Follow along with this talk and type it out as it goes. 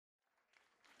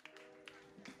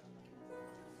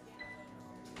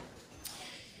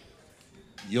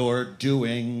You're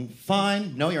doing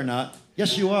fine. No, you're not.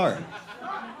 Yes, you are.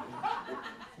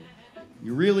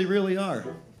 You really, really are.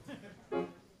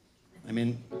 I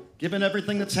mean, given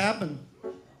everything that's happened,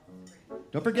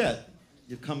 don't forget,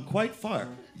 you've come quite far.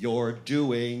 You're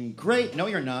doing great. No,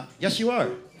 you're not. Yes, you are.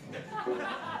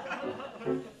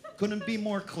 Couldn't be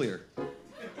more clear.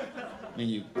 I mean,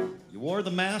 you wore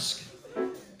the mask,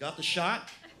 got the shot,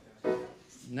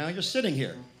 now you're sitting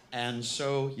here. And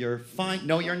so you're fine.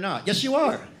 No, you're not. Yes, you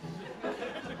are.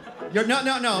 You're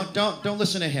no, don't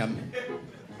listen to him.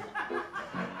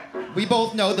 We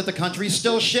both know that the country's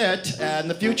still shit, and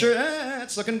the future,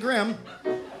 it's looking grim.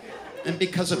 And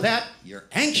because of that, you're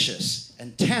anxious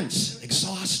and tense,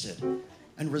 exhausted,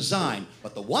 and resigned.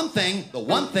 But the one thing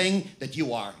that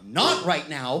you are not right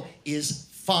now is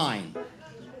fine.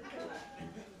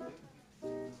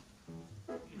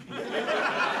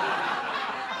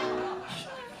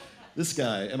 This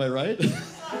guy, am I right?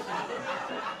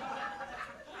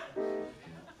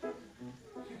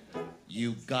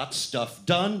 You got stuff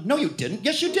done? No, you didn't.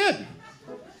 Yes, you did.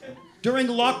 During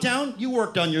the lockdown, you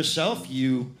worked on yourself.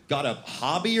 You got a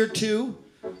hobby or two.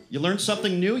 You learned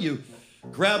something new. You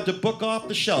grabbed a book off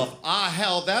the shelf. Ah,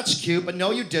 hell, that's cute, but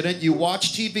no, you didn't. You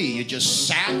watched TV. You just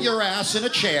sat your ass in a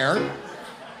chair,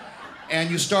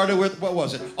 and you started with, what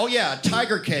was it? Oh, yeah,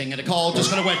 Tiger King, and it all just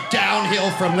kind of went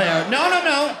downhill from there.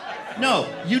 No,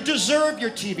 you deserve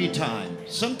your TV time.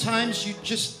 Sometimes you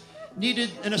just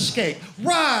needed an escape.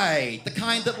 Right, the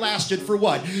kind that lasted for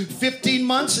what, 15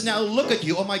 months? And now look at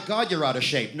you. Oh my God, you're out of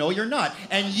shape. No, you're not.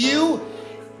 And you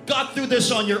got through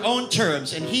this on your own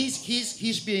terms, and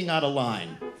he's being out of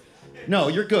line. No,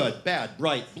 you're good, bad,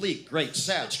 bright, bleak, great,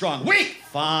 sad, strong, weak,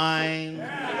 fine.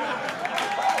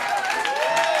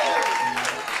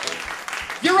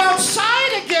 You're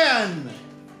outside again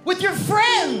with your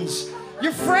friends.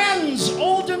 Your friends,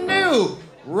 old and new.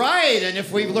 Right, and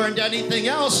if we've learned anything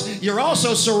else, you're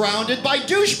also surrounded by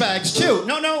douchebags too.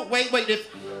 No, wait.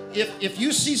 If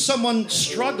you see someone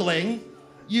struggling,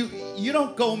 you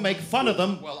don't go make fun of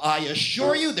them. Well, I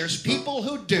assure you, there's people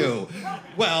who do.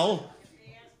 Well,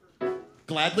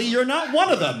 gladly you're not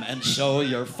one of them, and so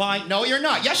you're fine. No, you're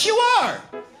not. Yes, you are.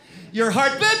 Your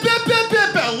heart,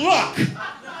 look.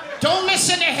 Don't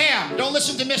listen to him. Don't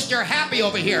listen to Mr. Happy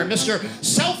over here, Mr.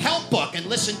 Self-Help Book, and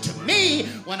listen to me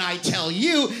when I tell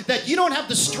you that you don't have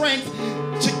the strength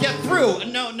to get through.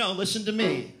 No, listen to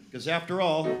me, because after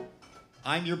all,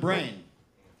 I'm your brain.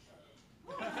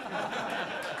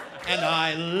 And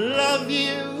I love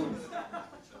you.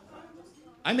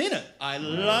 I mean it. I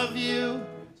love you,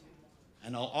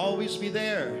 and I'll always be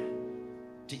there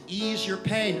to ease your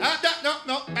pain.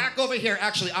 No, back over here.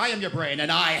 Actually, I am your brain, and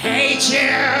I hate you.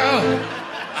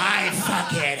 I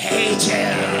fucking hate you.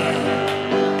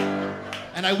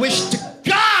 And I wish to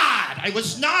God I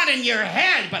was not in your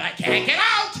head, but I can't get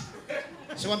out.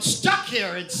 So I'm stuck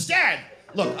here instead.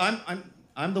 Look,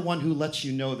 I'm the one who lets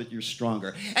you know that you're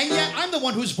stronger, and yet I'm the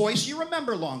one whose voice you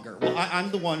remember longer. Well,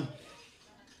 I'm the one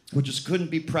who just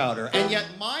couldn't be prouder, and yet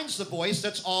mine's the voice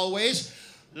that's always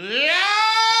louder.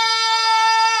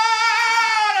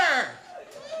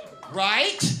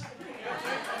 Right?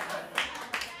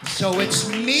 So it's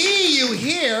me you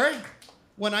hear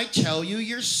when I tell you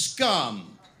you're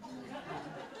scum.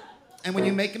 And when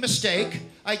you make a mistake,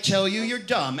 I tell you you're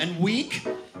dumb and weak.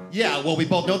 Yeah, well, we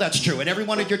both know that's true. And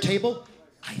everyone at your table,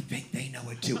 I think they know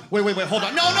it too. Wait, hold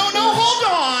on. No,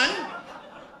 hold on.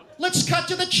 Let's cut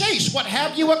to the chase. What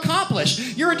have you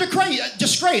accomplished? You're a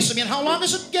disgrace. I mean, how long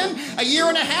is it again? A year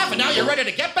and a half, and now you're ready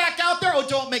to get back out there? Oh,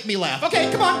 don't make me laugh. Okay,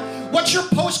 come on. What's your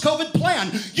post-COVID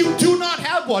plan? You do not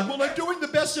have one. Well, I'm doing the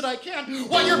best that I can.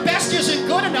 Well, your best isn't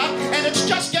good enough, and it's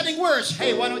just getting worse.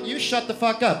 Hey, why don't you shut the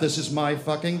fuck up? This is my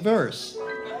fucking verse.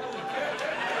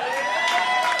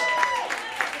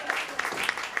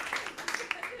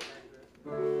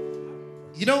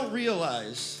 You don't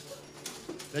realize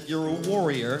that you're a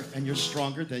warrior and you're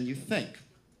stronger than you think.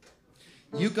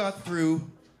 You got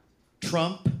through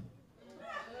Trump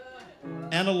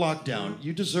and a lockdown.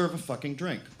 You deserve a fucking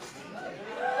drink.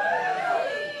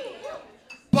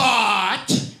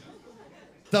 But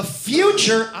the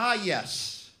future,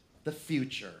 yes, the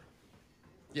future.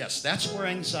 Yes, that's where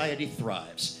anxiety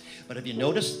thrives. But have you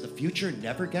noticed the future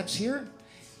never gets here?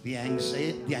 The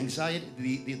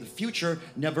future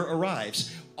never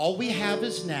arrives. All we have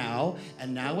is now,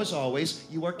 and now as always,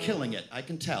 you are killing it, I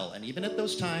can tell. And even at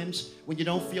those times when you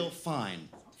don't feel fine,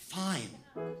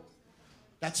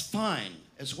 that's fine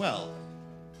as well.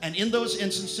 And in those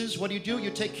instances, what do?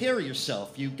 You take care of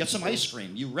yourself. You get some ice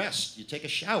cream, you rest, you take a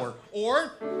shower,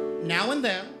 or now and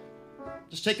then,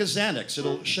 just take a Xanax.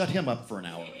 It'll shut him up for an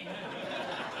hour.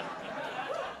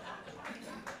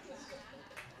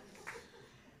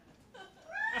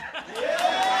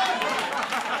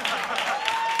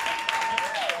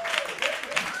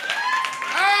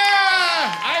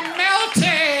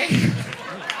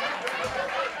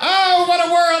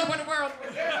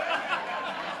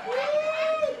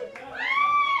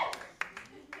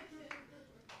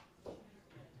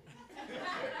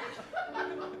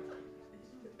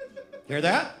 Hear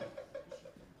that?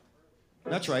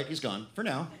 That's right, he's gone, for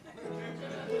now.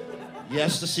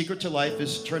 Yes, the secret to life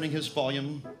is turning his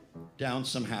volume down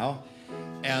somehow.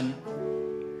 And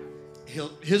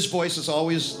his voice is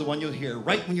always the one you'll hear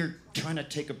right when you're trying to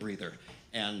take a breather.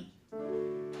 And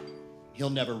he'll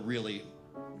never really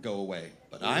go away.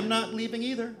 But I'm not leaving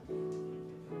either.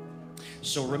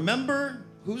 So remember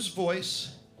whose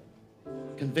voice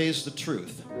conveys the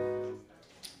truth.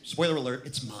 Spoiler alert,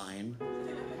 it's mine.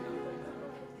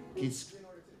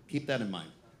 Keep that in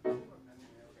mind.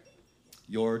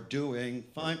 You're doing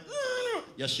fine.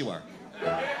 Yes, you are.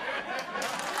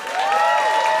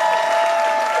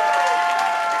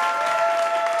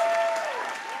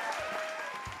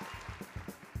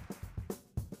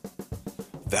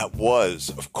 That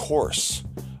was, of course,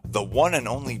 the one and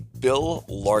only Bill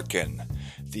Larkin,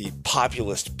 the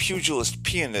populist, pugilist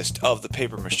pianist of the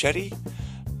paper Machete,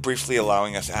 briefly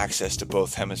allowing us access to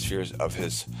both hemispheres of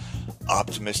his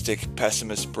optimistic,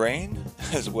 pessimist brain,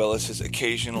 as well as his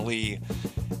occasionally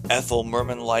Ethel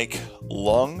Merman-like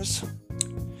lungs.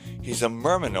 He's a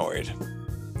mermanoid.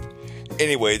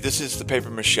 Anyway, this is the Paper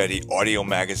Machete audio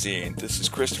magazine. This is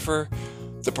Christopher.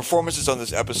 The performances on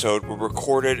this episode were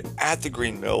recorded at the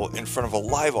Green Mill in front of a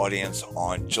live audience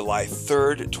on July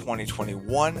 3rd,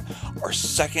 2021, our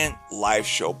second live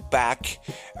show back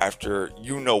after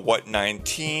You Know What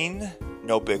 19,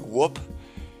 no big whoop.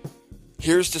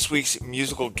 Here's this week's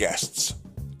musical guests,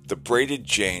 the Braided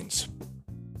Janes.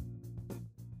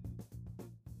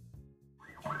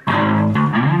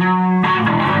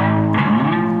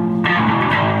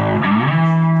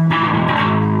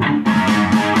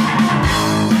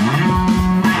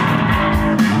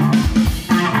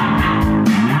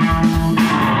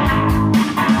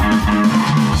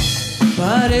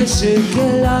 Parece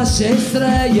que las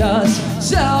estrellas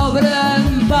se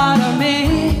abren para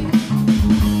mí.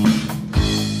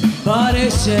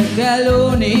 Parece que el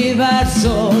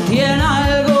universo tiene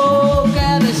algo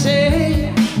que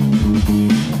decir.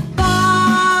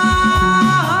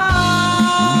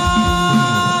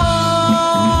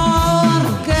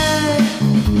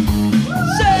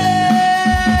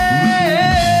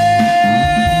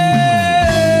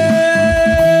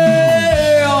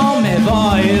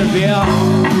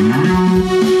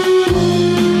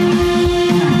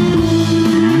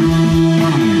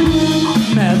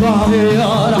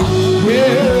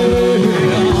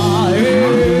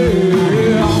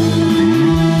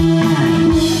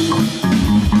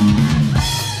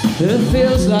 It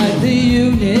feels like the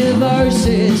universe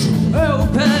is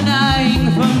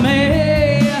opening for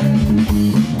me.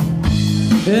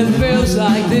 It feels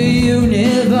like the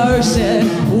universe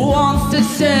wants to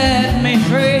set me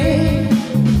free.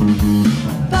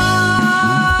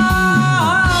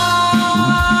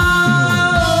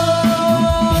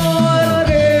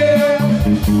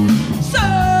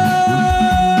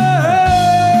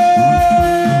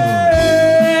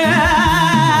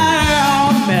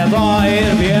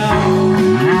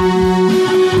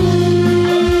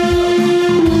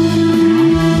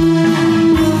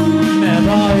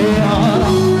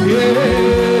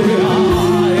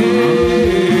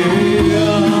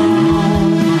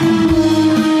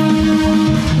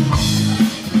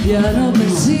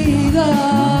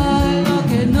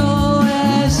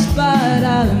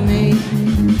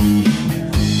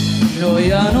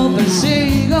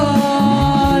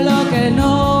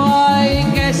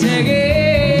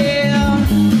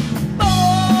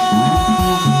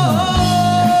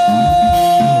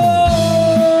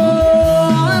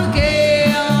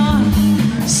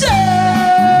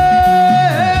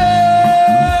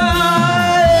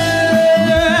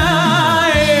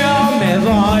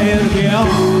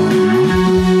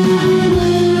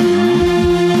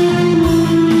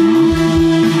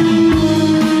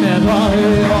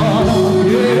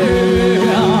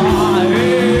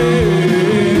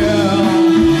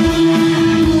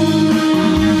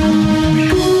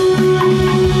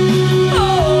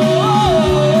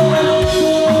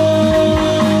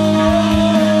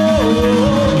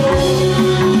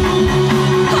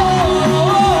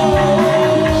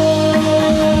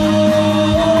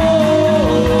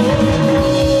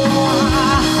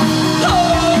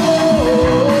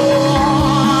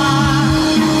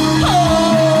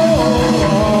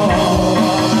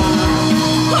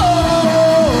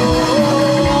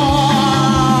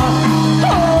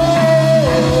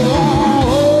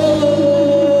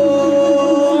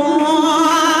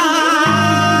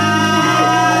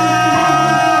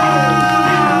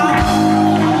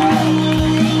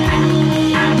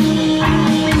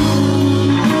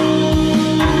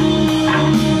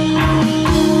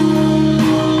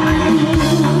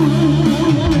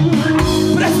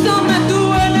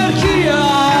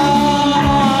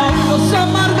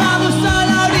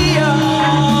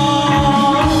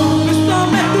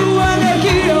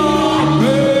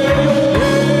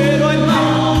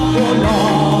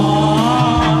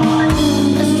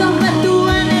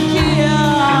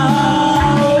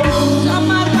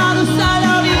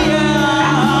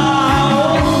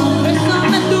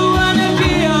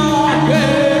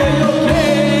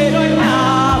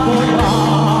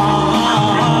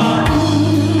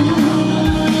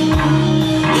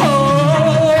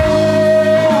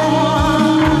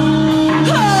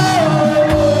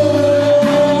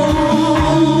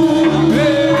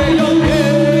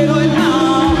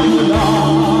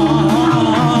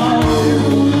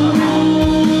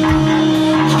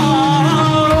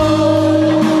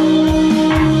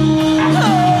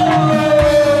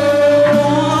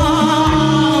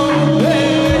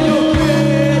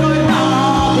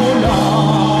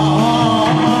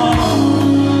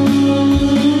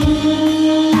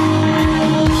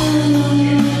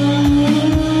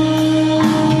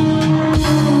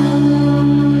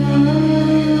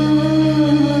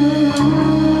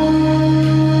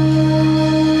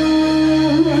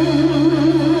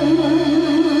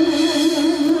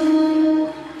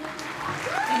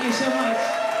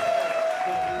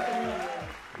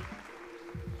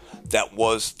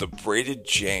 was the Braided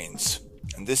Janes.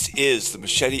 And this is the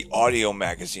Machete audio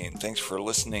magazine. Thanks for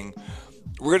listening.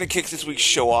 We're going to kick this week's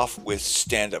show off with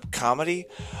stand-up comedy.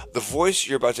 The voice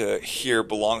you're about to hear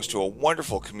belongs to a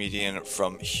wonderful comedian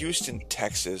from Houston,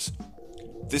 Texas.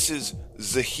 This is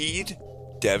Zahid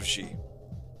Dewji.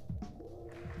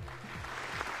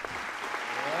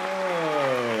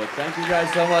 Oh, thank you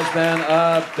guys so much,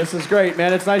 man. This is great,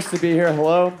 man. It's nice to be here.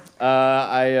 Hello.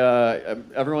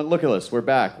 Everyone, look at us. We're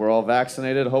back. We're all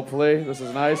vaccinated, hopefully. This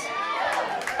is nice.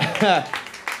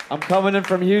 I'm coming in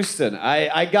from Houston.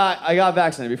 I got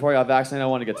vaccinated. Before I got vaccinated, I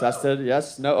wanted to get tested.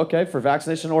 Yes? No? Okay. For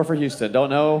vaccination or for Houston?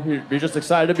 Don't know. You're just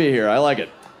excited to be here. I like it.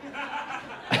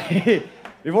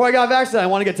 Before I got vaccinated, I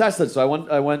wanted to get tested. So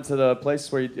I went to the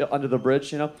place where under the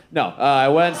bridge, you know? No.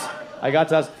 I got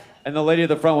tested. And the lady at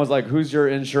the front was like, "Who's your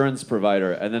insurance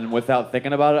provider?" And then without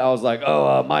thinking about it, I was like,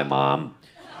 "Oh, my mom."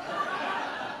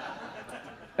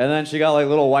 And then she got like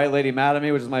little white lady mad at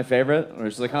me, which is my favorite. Or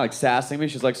she's like kind of like sassing me.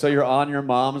 She's like, "So you're on your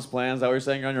mom's plan? Is that what you're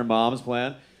saying? You're on your mom's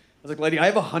plan?" I was like, "Lady, I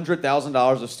have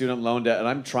 $100,000 of student loan debt, and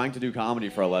I'm trying to do comedy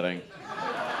for a living.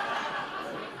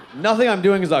 Nothing I'm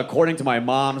doing is according to my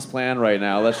mom's plan right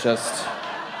now. Let's just..."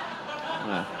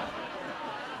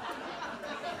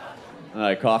 And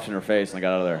I coughed in her face and I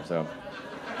got out of there. So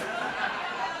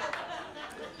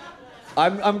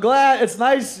I'm glad. It's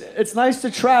nice. It's nice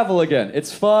to travel again. It's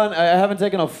fun. I haven't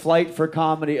taken a flight for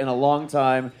comedy in a long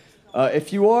time.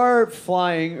 If you are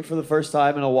flying for the first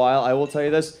time in a while, I will tell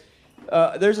you this.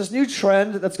 There's this new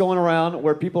trend that's going around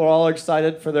where people are all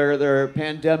excited for their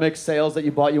pandemic sales that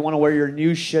you bought. You want to wear your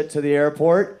new shit to the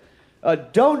airport.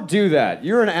 Don't do that.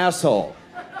 You're an asshole.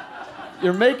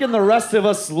 You're making the rest of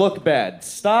us look bad.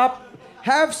 Stop.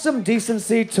 Have some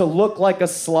decency to look like a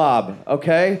slob,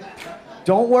 okay?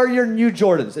 Don't wear your new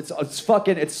Jordans.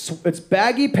 It's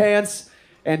baggy pants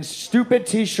and stupid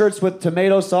t-shirts with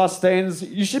tomato sauce stains.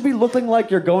 You should be looking like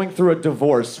you're going through a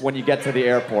divorce when you get to the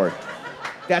airport.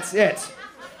 That's it.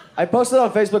 I posted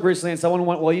on Facebook recently and someone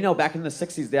went, "Well, you know, back in the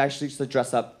 60s, they actually used to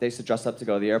dress up. They used to dress up to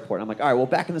go to the airport." And I'm like, all right, well,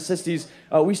 back in the 60s,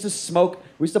 we used to smoke.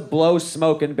 We used to blow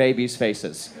smoke in babies'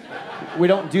 faces. We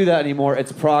don't do that anymore.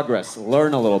 It's progress.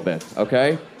 Learn a little bit,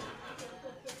 okay?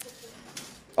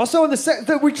 Also,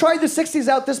 we tried the 60s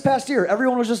out this past year.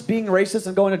 Everyone was just being racist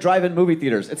and going to drive-in movie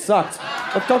theaters. It sucked.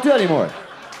 Don't do that anymore.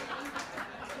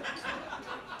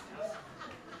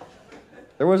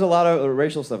 There was a lot of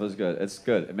racial stuff. Is good. It's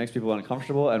good. It makes people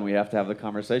uncomfortable, and we have to have the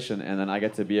conversation. And then I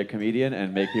get to be a comedian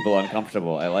and make people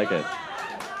uncomfortable. I like it.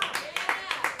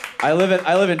 I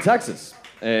live in Texas,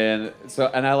 and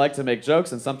I like to make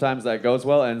jokes, and sometimes that goes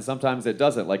well, and sometimes it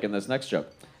doesn't. Like in this next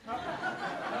joke.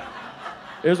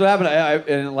 Here's what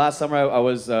happened. Last summer I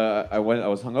was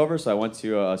hungover, so I went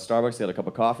to Starbucks to get a cup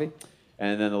of coffee.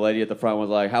 And then the lady at the front was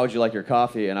like, "How would you like your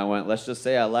coffee?" And I went, "Let's just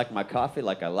say I like my coffee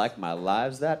like I like my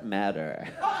lives that matter."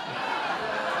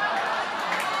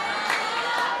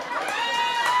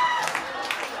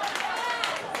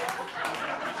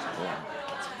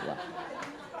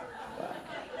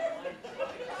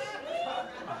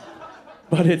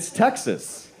 But it's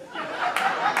Texas.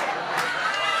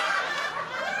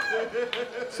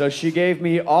 So she gave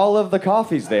me all of the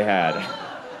coffees they had.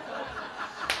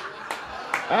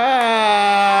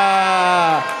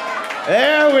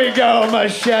 There we go,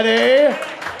 Machete.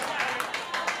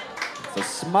 It's a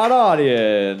smart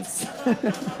audience.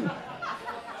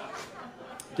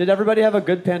 Did everybody have a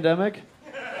good pandemic?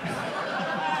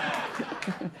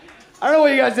 I don't know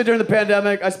what you guys did during the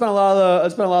pandemic. I spent a lot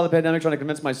of the pandemic trying to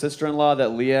convince my sister-in-law that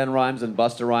Leanne rhymes and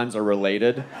Busta Rhymes are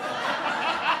related.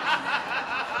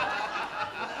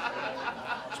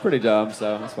 It's pretty dumb,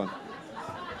 so that's fun.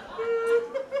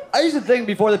 I used to think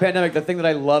before the pandemic, the thing that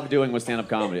I loved doing was stand-up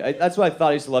comedy. That's what I thought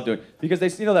I used to love doing.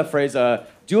 Because you know that phrase,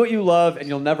 do what you love and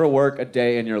you'll never work a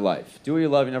day in your life. Do what you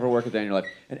love, you never work a day in your life.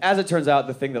 And as it turns out,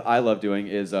 the thing that I love doing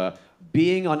is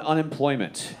being on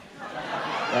unemployment.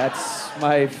 That's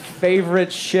my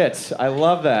favorite shit. I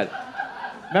love that.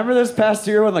 Remember this past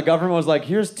year when the government was like,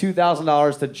 "Here's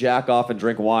 $2,000 to jack off and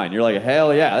drink wine." You're like,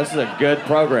 hell yeah, this is a good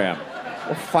program.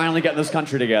 We're finally getting this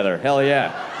country together. Hell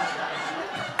yeah.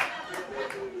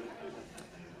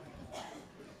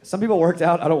 Some people worked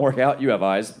out. I don't work out. You have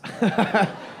eyes.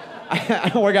 I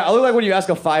don't work out. I look like when you ask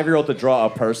a 5-year-old to draw a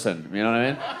person. You know what I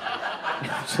mean?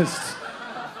 Just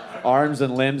arms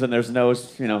and limbs, and there's no,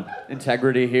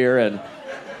 integrity here, and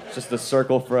just a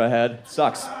circle for a head.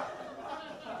 Sucks.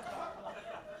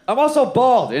 I'm also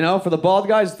bald. For the bald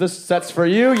guys, this set's for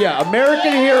you. Yeah,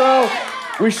 American hero.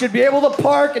 We should be able to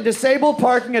park and disable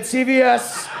parking at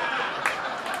CVS.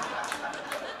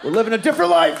 We're living a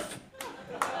different life.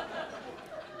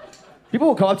 People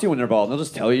will come up to you when they're bald, and they'll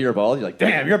just tell you you're bald. You're like,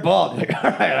 damn, you're bald. You're like,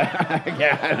 all right,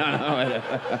 yeah, I don't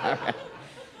know.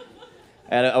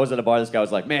 And I was at a bar, this guy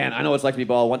was like, man, I know what it's like to be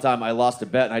bald. One time I lost a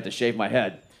bet and I had to shave my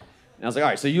head. And I was like, all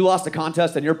right, so you lost a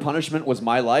contest and your punishment was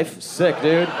my life? Sick,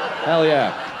 dude. Hell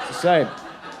yeah. It's the same.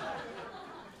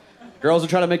 Girls are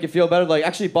trying to make you feel better. Like,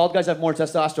 actually, bald guys have more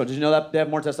testosterone. Did you know that? They have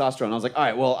more testosterone. I was like, all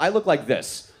right, well, I look like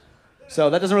this. So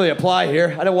that doesn't really apply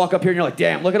here. I didn't walk up here and you're like,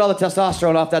 damn, look at all the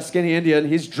testosterone off that skinny Indian.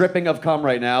 He's dripping of cum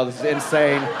right now. This is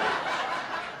insane.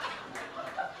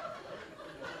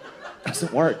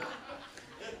 Doesn't work.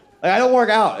 Like, I don't work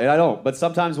out, and I don't. But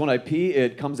sometimes when I pee,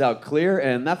 it comes out clear,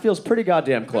 and that feels pretty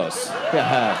goddamn close.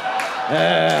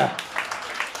 Yeah.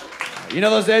 You know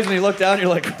those days when you look down and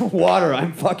you're like, water,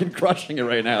 I'm fucking crushing it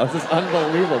right now. This is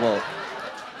unbelievable.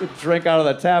 You could drink out of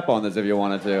the tap on this if you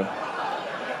wanted to.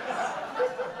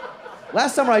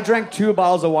 Last summer, I drank 2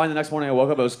 bottles of wine. The next morning, I woke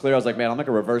up, it was clear. I was like, man, I'm like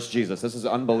a reverse Jesus. This is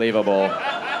unbelievable.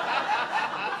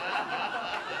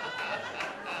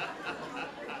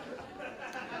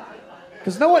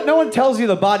 Because no one tells you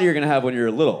the body you're going to have when you're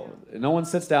little. No one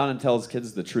sits down and tells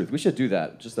kids the truth. We should do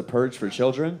that. Just a purge for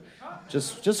children.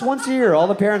 Just once a year, all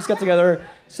the parents get together,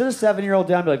 sit a 7-year-old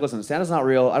down and be like, listen, Santa's not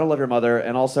real, I don't love your mother,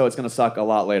 and also it's going to suck a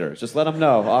lot later. Just let them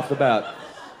know off the bat.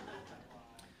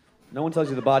 No one tells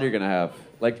you the body you're going to have.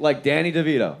 Like Danny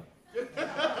DeVito.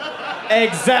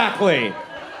 Exactly.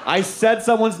 I said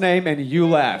someone's name and you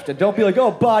laughed. And don't be like,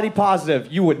 oh, body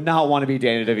positive. You would not want to be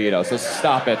Danny DeVito, so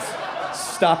stop it.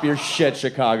 Stop your shit,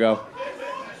 Chicago.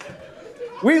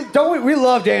 We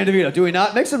love Danny DeVito, do we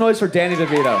not? Make some noise for Danny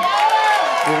DeVito.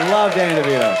 We love Danny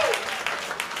DeVito.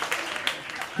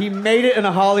 He made it in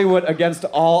Hollywood against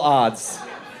all odds.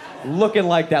 Looking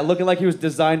like that, looking like he was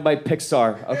designed by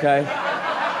Pixar, okay?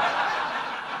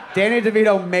 Danny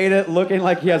DeVito made it looking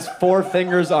like he has 4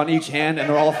 fingers on each hand and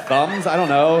they're all thumbs. I don't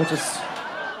know, just...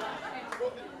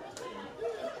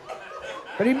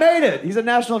 But he made it. He's a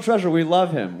national treasure. We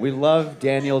love him. We love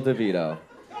Daniel DeVito.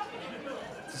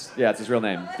 It's his real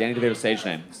name. Danny DeVito's stage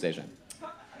name.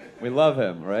 We love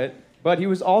him, right? But he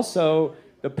was also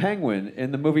the Penguin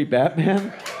in the movie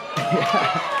Batman.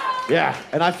 Yeah.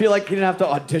 And I feel like he didn't have to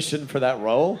audition for that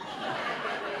role.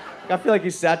 I feel like he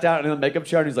sat down in the makeup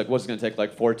chair and he's like, what's it going to take,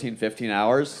 like 14, 15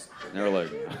 hours? And they were like,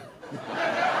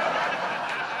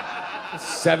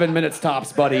 7 minutes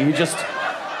tops, buddy. You just...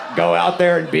 go out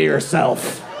there and be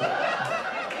yourself.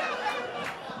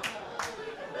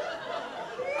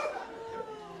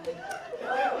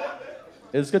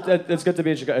 It's good to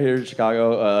be here in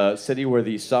Chicago, a city where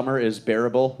the summer is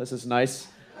bearable. This is nice.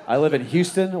 I live in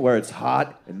Houston, where it's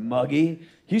hot and muggy.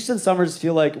 Houston summers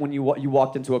feel like when you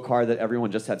walked into a car that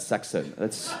everyone just had sex in.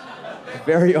 It's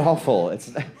very awful. It's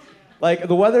like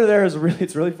the weather there is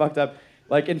really fucked up.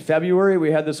 Like in February,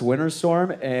 we had this winter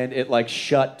storm and it like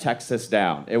shut Texas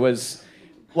down. It was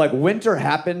like winter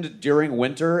happened during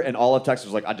winter and all of Texas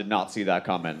was like, I did not see that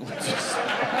coming.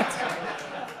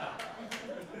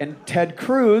 And Ted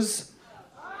Cruz,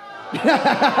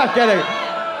 I'm kidding.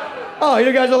 Oh,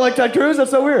 you guys don't like Ted Cruz?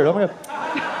 That's so weird. Oh my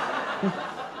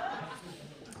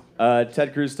God.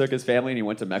 Ted Cruz took his family and he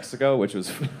went to Mexico, which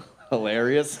was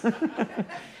hilarious.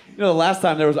 You know, the last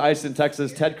time there was ice in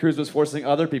Texas, Ted Cruz was forcing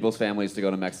other people's families to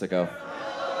go to Mexico.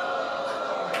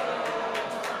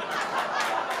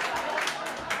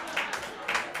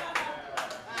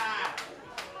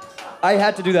 I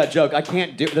had to do that joke. I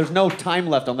can't do it. There's no time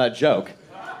left on that joke.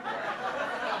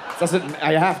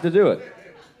 I have to do it.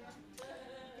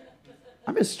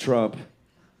 I miss Trump.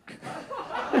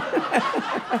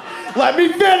 Let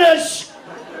me finish!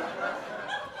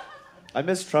 I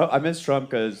miss Trump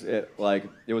because it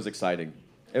was exciting.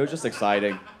 It was just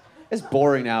exciting. It's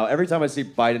boring now. Every time I see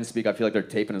Biden speak, I feel like they're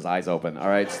taping his eyes open. All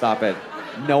right, stop it.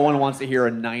 No one wants to hear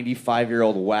a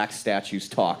 95-year-old wax statues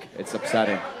talk. It's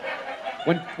upsetting.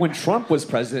 When Trump was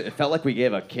president, it felt like we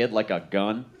gave a kid like a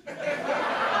gun.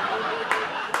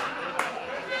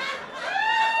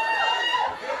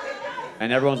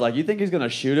 And everyone's like, you think he's gonna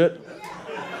shoot it?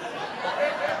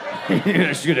 He's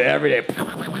gonna shoot it every day.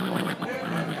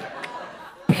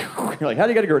 You're like, how do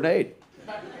you get a grenade?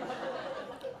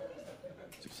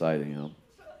 It's exciting, you know?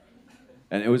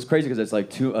 And it was crazy because it's like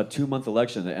a 2-month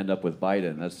election to end up with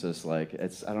Biden. That's just like,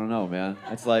 I don't know, man.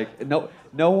 It's like, no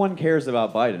one cares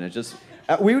about Biden. It's just,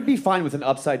 we would be fine with an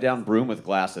upside-down broom with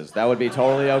glasses. That would be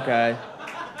totally okay.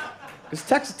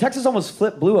 Because Texas almost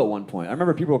flipped blue at one point. I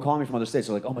remember people were calling me from other states.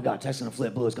 They're like, oh my God, Texas is gonna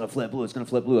flip blue, it's gonna flip blue, it's gonna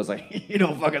flip blue. I was like, you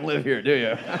don't fucking live here, do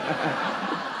you?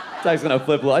 Texas is gonna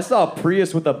flip blue. I saw a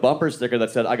Prius with a bumper sticker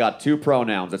that said, I got 2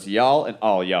 pronouns. It's y'all and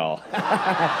all y'all.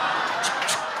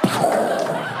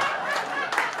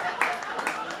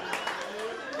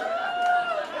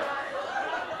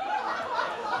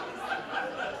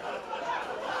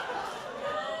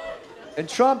 And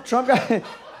Trump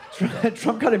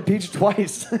got impeached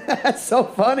twice. That's so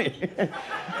funny.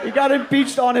 He got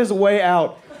impeached on his way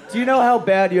out. Do you know how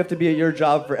bad you have to be at your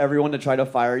job for everyone to try to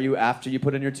fire you after you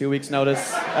put in your 2 weeks notice?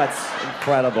 That's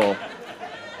incredible.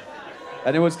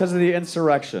 And it was because of the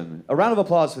insurrection. A round of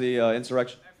applause for the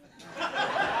insurrection.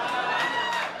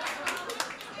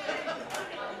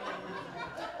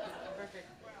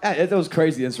 It was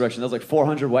crazy, the insurrection. There was like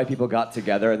 400 white people got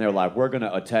together and they're like, we're gonna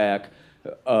attack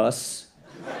us.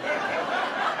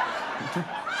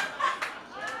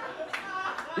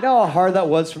 You know how hard that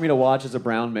was for me to watch as a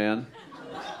brown man?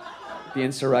 The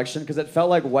insurrection? Because it felt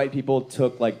like white people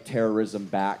took like terrorism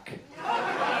back.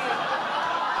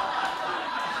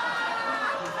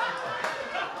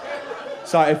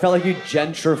 Sorry, it felt like you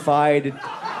gentrified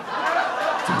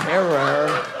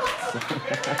terror.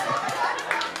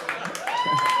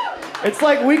 It's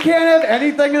like we can't have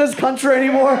anything in this country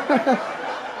anymore.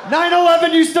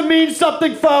 9/11 used to mean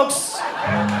something, folks.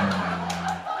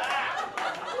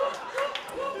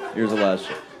 Here's the last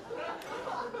shit.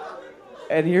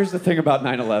 And here's the thing about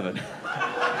 9/11.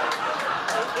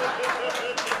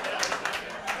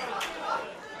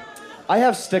 I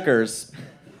have stickers.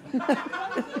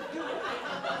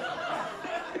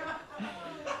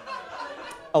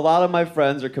 A lot of my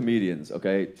friends are comedians,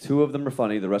 okay? 2 of them are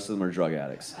funny, the rest of them are drug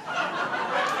addicts.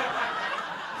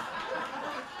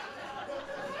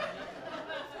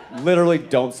 Literally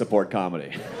don't support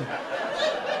comedy.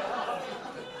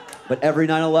 But every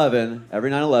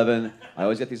 9/11, I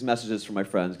always get these messages from my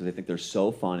friends because they think they're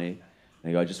so funny. And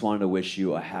they go, I just wanted to wish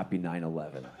you a happy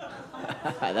 9/11.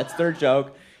 That's their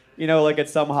joke. You know, like at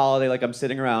some holiday, like I'm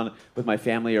sitting around with my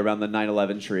family around the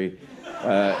 9/11 tree.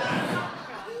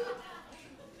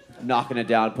 Knocking it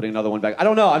down, putting another one back. I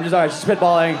don't know, I'm just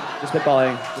spitballing.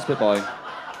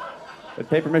 With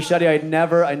Paper Machete, I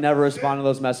never respond to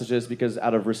those messages because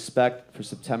out of respect for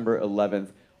September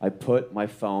 11th, I put my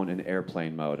phone in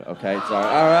airplane mode, okay? So,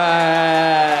 all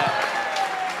right.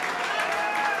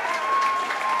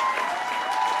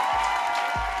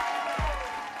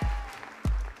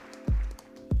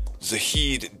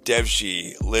 Zahid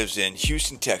Dewji lives in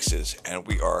Houston, Texas, and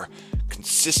we are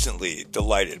consistently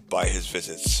delighted by his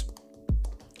visits.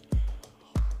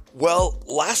 Well,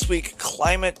 last week,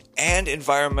 climate and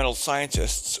environmental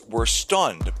scientists were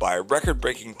stunned by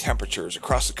record-breaking temperatures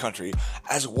across the country,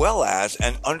 as well as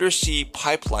an undersea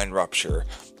pipeline rupture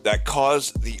that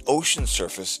caused the ocean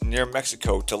surface near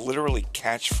Mexico to literally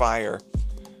catch fire.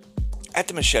 At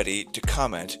the Machete, to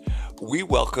comment, we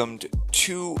welcomed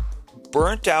 2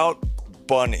 burnt-out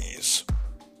bunnies.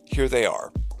 Here they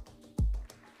are.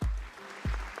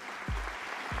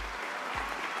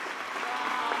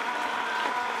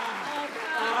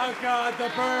 Oh God, the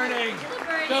burning,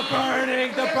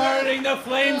 the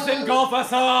flames engulf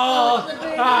us all.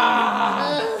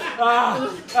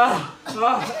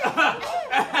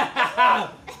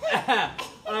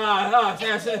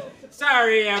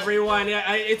 Sorry everyone,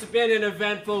 it's been an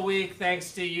eventful week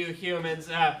thanks to you humans.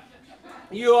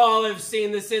 You all have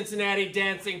seen the Cincinnati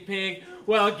dancing pig.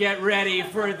 Well, get ready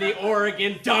for the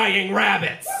Oregon dying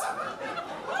rabbits.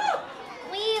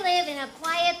 We live in a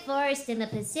quiet forest in the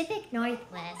Pacific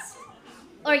Northwest.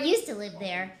 Or used to live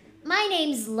there. My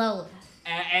name's Lola.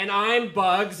 And I'm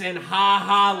Bugs, and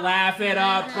ha, laugh it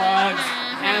up, Bugs,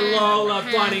 and Lola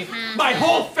Bunny. My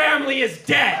whole family is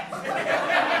dead!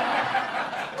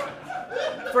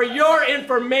 For your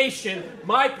information,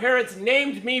 my parents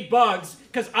named me Bugs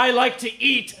because I like to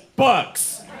eat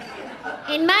bugs.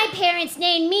 And my parents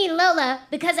named me Lola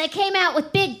because I came out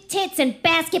with big tits and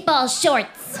basketball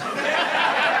shorts.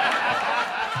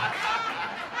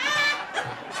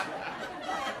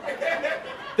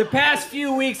 The past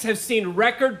few weeks have seen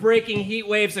record-breaking heat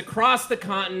waves across the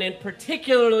continent,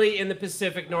 particularly in the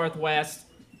Pacific Northwest.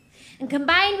 And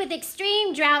combined with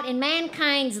extreme drought and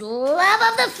mankind's love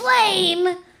of the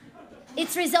flame,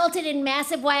 it's resulted in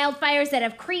massive wildfires that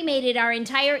have cremated our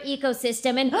entire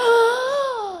ecosystem and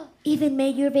even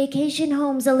made your vacation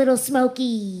homes a little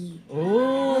smoky.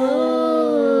 Oh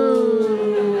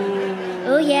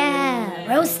yeah,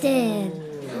 roasted.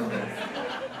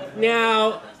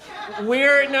 Now,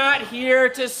 we're not here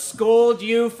to scold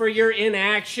you for your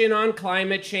inaction on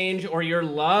climate change or your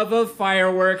love of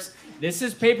fireworks. This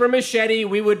is Paper Machete.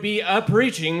 We would be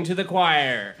preaching to the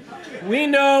choir. We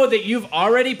know that you've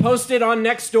already posted on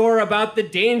Nextdoor about the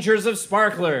dangers of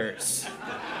sparklers.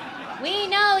 We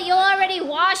know you already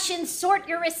wash and sort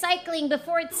your recycling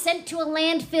before it's sent to a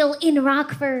landfill in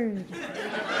Rockford.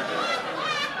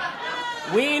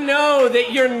 We know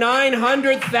that your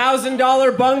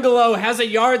 $900,000 bungalow has a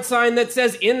yard sign that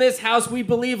says, "In this house we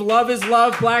believe love is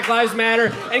love, Black Lives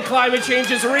Matter, and climate change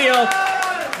is real,"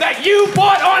 that you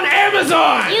bought on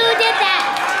Amazon! You did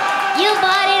that! You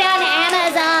bought it on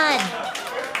Amazon!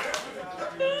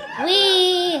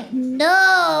 We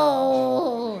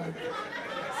know!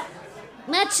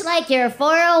 Much like your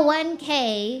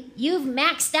 401k, you've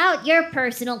maxed out your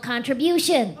personal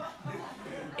contribution.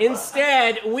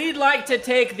 Instead, we'd like to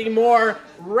take the more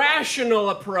rational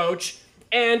approach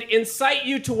and incite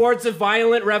you towards a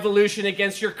violent revolution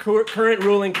against your current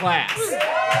ruling class.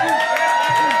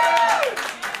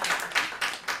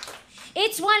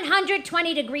 It's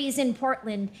 120 degrees in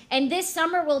Portland, and this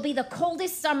summer will be the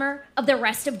coldest summer of the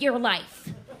rest of your life.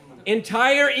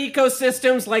 Entire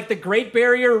ecosystems like the Great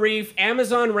Barrier Reef,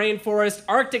 Amazon rainforest,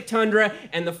 Arctic tundra,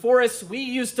 and the forests we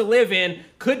used to live in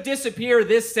could disappear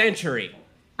this century.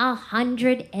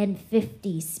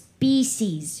 150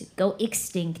 species go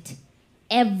extinct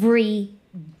every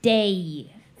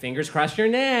day. Fingers crossed your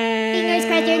necks. Fingers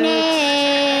crossed your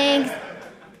necks.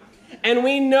 And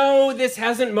we know this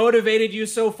hasn't motivated you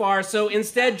so far, so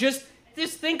instead just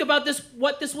think about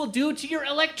what this will do to your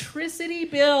electricity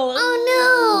bill. Oh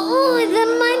no! Oh, the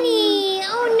money!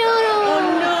 Oh no! Oh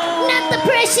no! Not the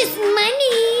precious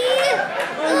money!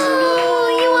 Oh,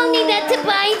 you won't need that to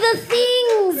buy the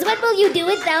things. What will you do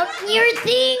without your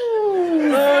things?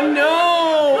 Oh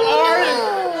no!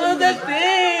 The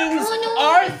things! Oh, no.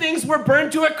 Our things were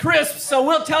burned to a crisp, so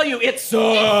we'll tell you it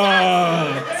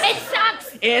sucks! It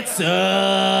sucks! It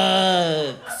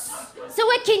sucks! So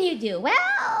what can you do?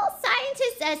 Well,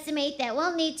 scientists estimate that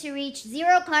we'll need to reach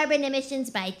zero carbon emissions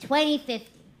by 2050.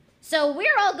 So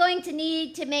we're all going to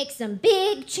need to make some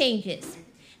big changes.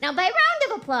 Now, by round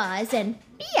of applause, and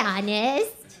be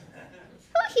honest,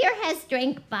 who here has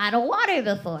drank bottled water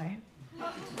before?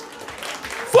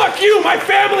 Fuck you! My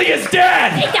family is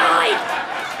dead! They died!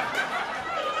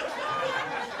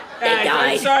 They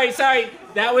died! Sorry.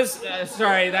 That was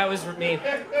mean.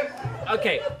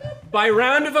 Okay, by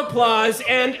round of applause,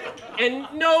 and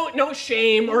no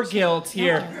shame or guilt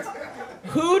here.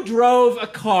 Who drove a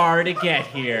car to get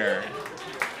here?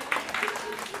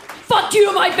 Fuck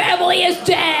you, my family is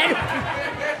dead!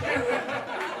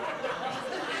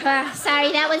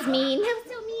 Sorry, that was mean.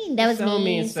 That was So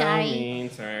mean, Sorry.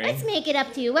 Let's make it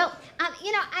up to you. Well,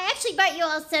 I actually brought you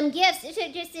all some gifts.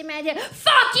 So just imagine.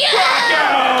 Fuck you!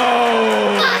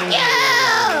 Fuck you!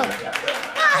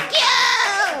 Fuck you!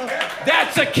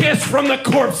 That's a kiss from the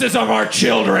corpses of our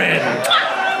children!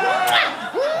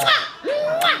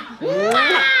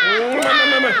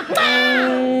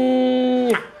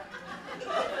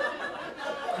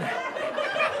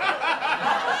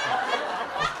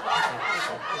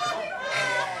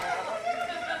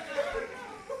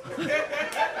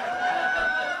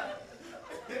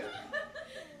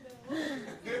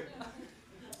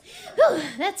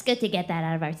 That's good to get that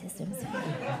out of our systems.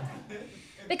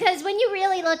 Because when you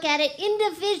really look at it,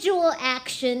 individual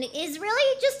action is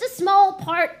really just a small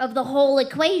part of the whole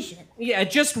equation. Yeah,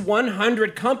 just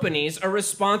 100 companies are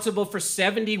responsible for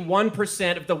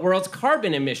 71% of the world's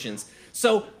carbon emissions.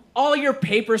 So all your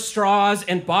paper straws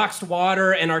and boxed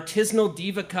water and artisanal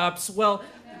diva cups, well,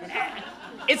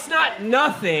 it's not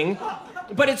nothing,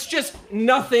 but it's just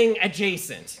nothing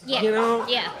adjacent. Yeah. You know?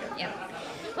 Yeah.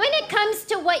 When it comes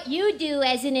to what you do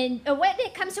as an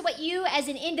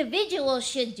individual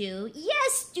should do,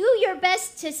 yes, do your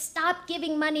best to stop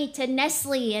giving money to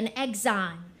Nestle and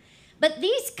Exxon. But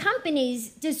these companies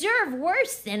deserve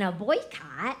worse than a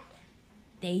boycott.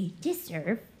 They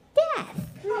deserve death.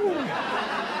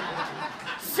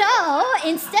 So,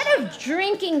 instead of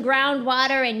drinking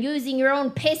groundwater and using your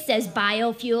own piss as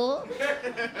biofuel,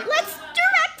 let's direct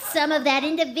some of that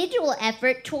individual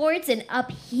effort towards an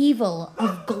upheaval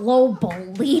of global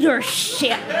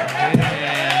leadership.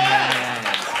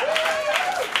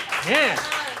 Yeah.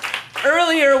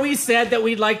 Earlier, we said that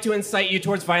we'd like to incite you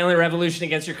towards violent revolution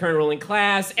against your current ruling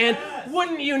class, and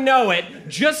wouldn't you know it,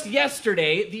 just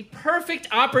yesterday, the perfect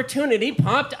opportunity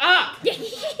popped up.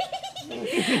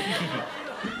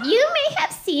 You may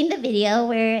have seen the video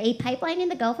where a pipeline in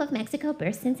the Gulf of Mexico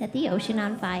bursts and set the ocean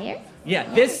on fire. Yeah,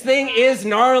 this thing is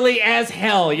gnarly as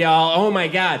hell, y'all. Oh my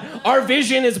God. Our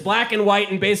vision is black and white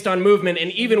and based on movement,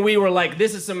 and even we were like,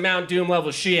 this is some Mount Doom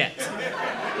level shit.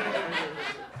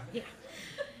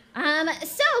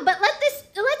 But let's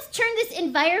turn this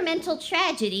environmental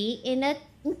tragedy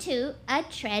into a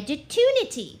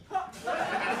tragitunity.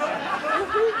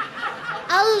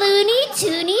 A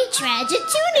loony-toony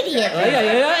tragitunity.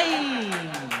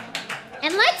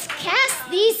 And let's cast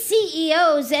these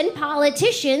CEOs and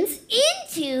politicians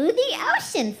into the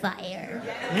ocean fire.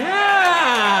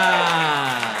 Yeah!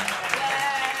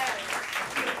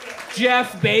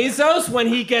 Jeff Bezos, when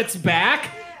he gets back,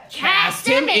 cast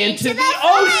him into the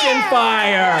ocean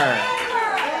fire.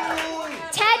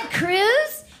 Ted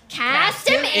Cruz, cast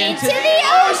him into the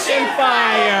ocean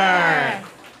fire.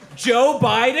 Joe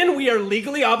Biden, we are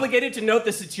legally obligated to note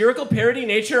the satirical parody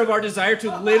nature of our desire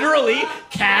to literally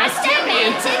cast him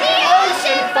into the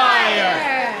ocean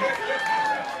fire.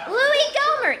 Louis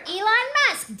Gohmert, Elon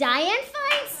Musk, Dianne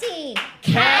Feinstein,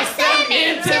 Cast them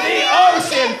into the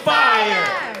ocean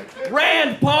fire.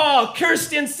 Rand Paul,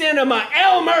 Kirsten Sinema,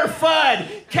 Elmer Fudd,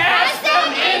 cast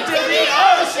them into the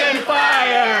ocean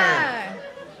fire.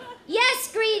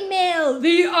 Yes, Green Mill.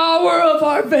 The hour of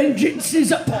our vengeance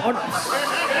is upon us.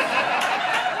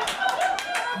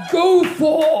 Go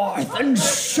forth and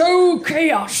sow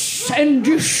chaos and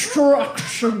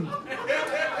destruction.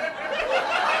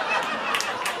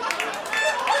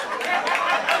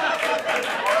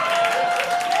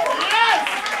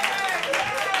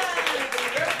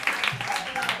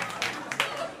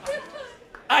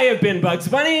 I have been Bugs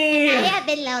Bunny. I have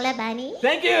been Lola Bunny.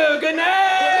 Thank you. Good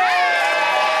night.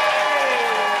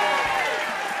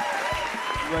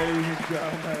 Ladies and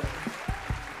gentlemen.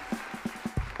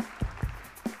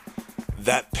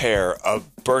 That pair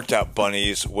of burnt out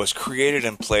bunnies was created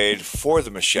and played for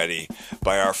the Machete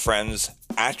by our friends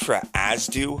Atra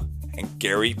Asdou and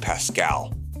Gary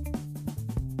Pascal.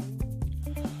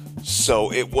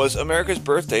 So it was America's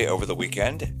birthday over the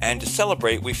weekend, and to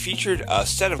celebrate, we featured a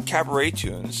set of cabaret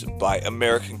tunes by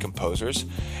American composers,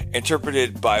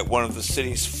 interpreted by one of the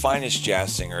city's finest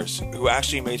jazz singers, who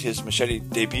actually made his Machete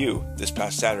debut this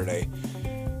past Saturday.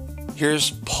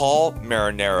 Here's Paul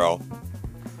Marinaro.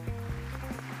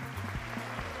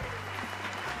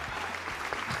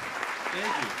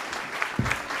 Thank you.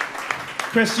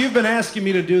 Chris, you've been asking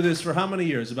me to do this for how many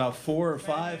years? About 4 or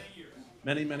 5?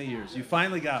 Many, many years. You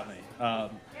finally got me.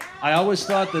 I always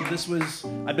thought that this was...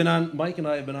 Mike and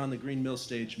I have been on the Green Mill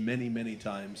stage many, many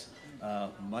times.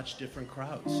 Much different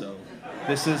crowd, so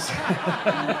this is...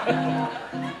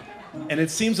 And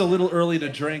it seems a little early to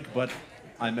drink, but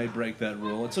I may break that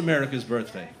rule. It's America's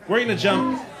birthday. We're going to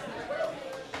jump...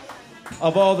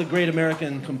 Of all the great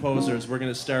American composers, we're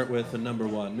going to start with the number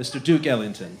one, Mr. Duke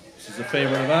Ellington. This is a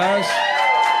favorite of ours.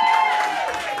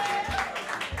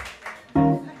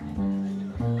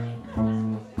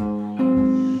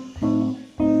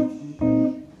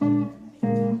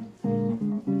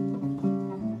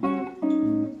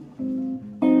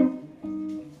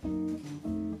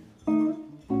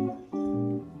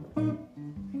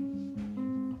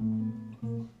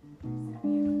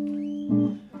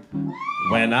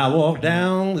 When I walk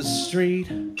down the street,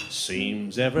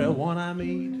 seems everyone I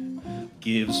meet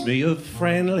gives me a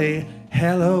friendly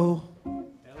hello.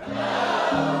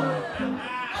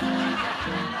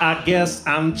 I guess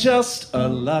I'm just a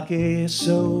lucky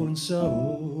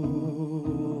so-and-so.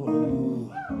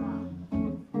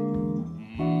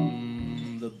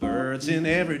 The birds in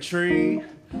every tree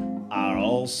are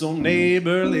also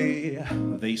neighborly.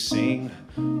 They sing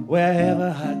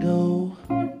wherever I go.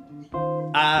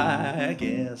 I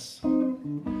guess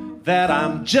that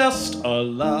I'm just a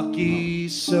lucky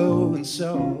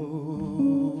so-and-so.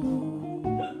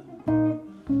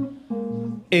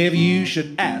 If you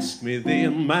should ask me the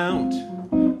amount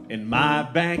in my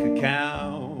bank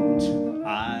account,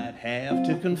 I'd have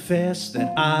to confess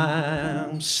that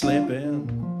I'm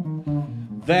slipping.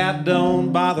 That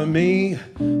don't bother me.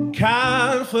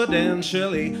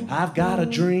 Confidentially, I've got a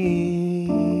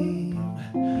dream.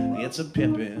 It's a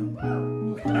pippin'.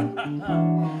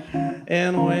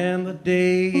 And when the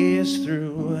day is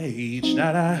through, each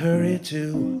night I hurry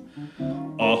to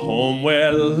a home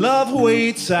where love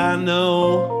waits. I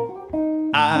know,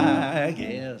 I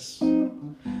guess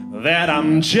that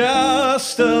I'm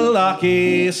just a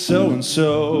lucky so-and-so.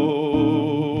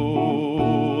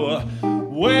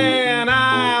 When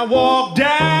I walk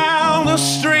down the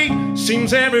street,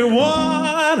 seems everyone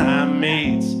I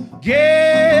meet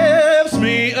gives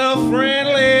me a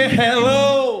friendly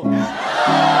hello.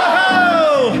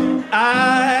 Oh,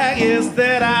 I guess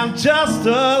that I'm just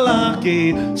a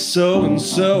lucky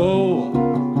so-and-so.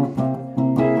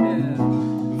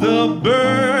 The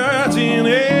birds in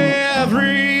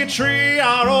every tree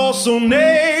are also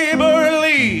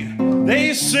neighborly.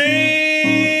 They sing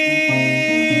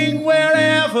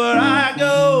wherever I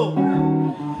go.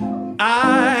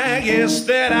 I guess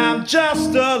that I'm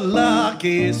just a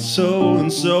lucky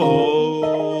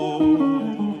so-and-so.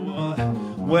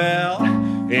 Well,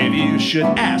 if you should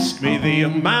ask me the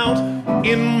amount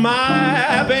in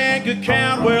my bank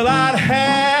account, well, I'd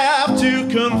have to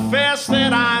confess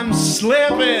that I'm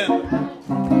slipping.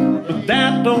 But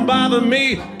that don't bother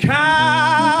me.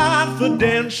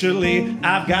 Confidentially,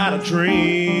 I've got a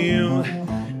dream,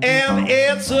 and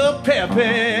it's a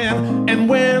pippin'. And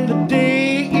when the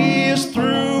day is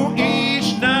through,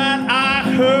 each night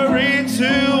I hurry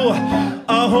to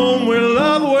a home where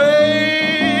love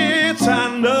waits.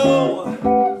 I know,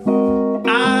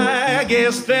 I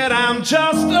guess that I'm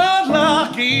just a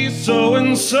lucky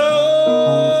so-and-so.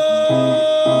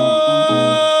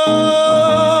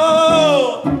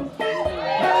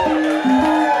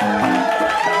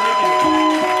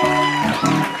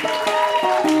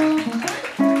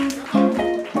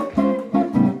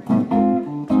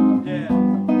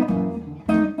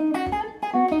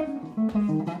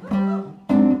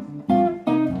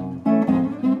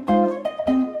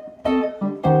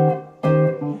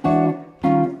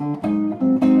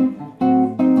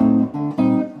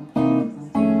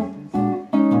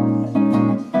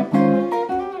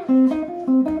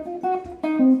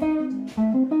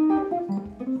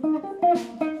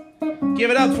 Give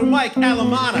it up for Mike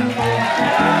Alamana.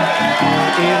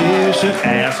 If you should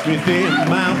ask me the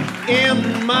amount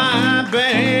in my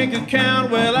bank account,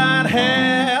 well, I'd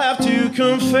have to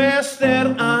confess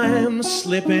that I'm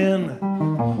slipping.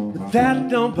 But that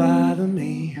don't bother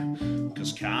me,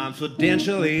 'cause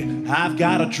confidentially, I've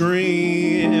got a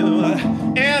dream.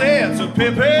 And it's a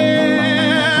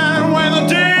pippin' when the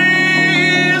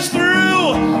day is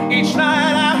through. Each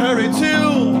night I hurry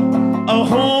to a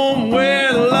home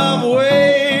where love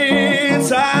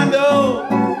waits. I know,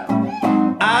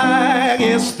 I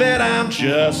guess that I'm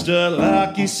just a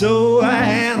lucky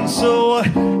so-and-so.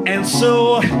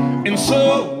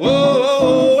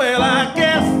 Oh, well, I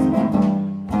guess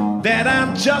that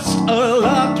I'm just a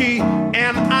lucky,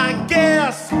 and I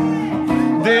guess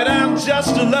that I'm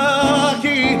just a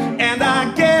lucky, and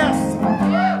I guess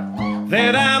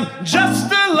that I'm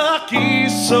just a lucky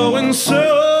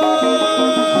so-and-so.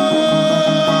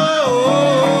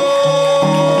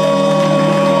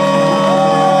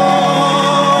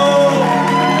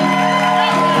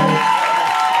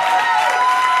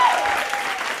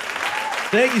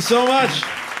 Thank you so much.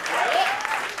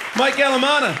 Mike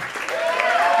Alamana.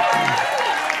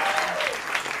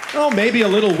 Oh, maybe a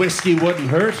little whiskey wouldn't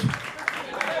hurt.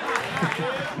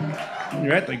 When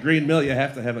you're at the Green Mill, you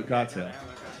have to have a cocktail.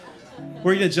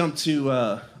 We're going to jump to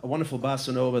a wonderful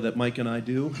bossa nova that Mike and I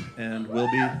do, and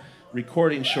we'll be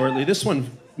recording shortly. This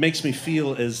one makes me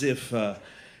feel as if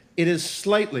it is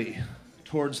slightly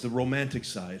towards the romantic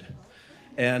side.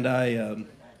 And I,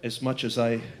 as much as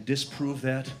I disprove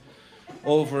that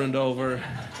over and over,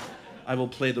 I will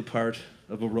play the part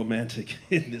of a romantic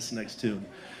in this next tune.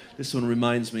 This one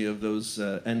reminds me of those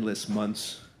endless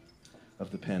months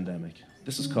of the pandemic.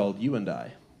 This is called You and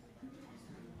I.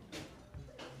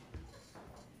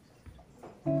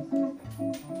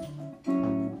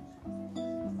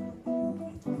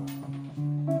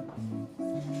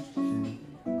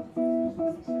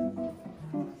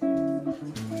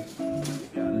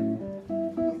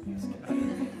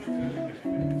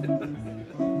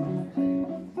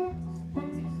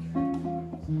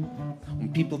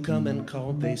 People come and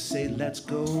call, they say, let's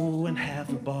go and have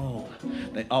a ball.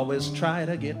 They always try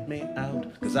to get me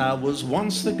out, 'cause I was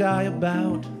once the guy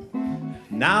about.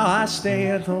 Now I stay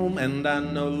at home and I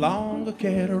no longer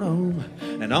care to roam.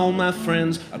 And all my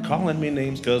friends are calling me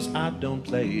names, 'cause I don't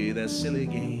play their silly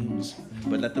games.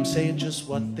 But let them say just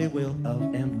what they will,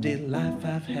 of empty life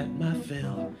I've had my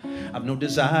fill. I've no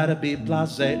desire to be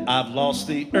blasé, I've lost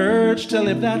the urge to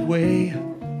live that way.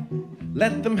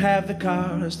 Let them have the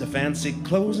cars, the fancy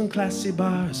clothes and classy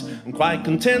bars. I'm quite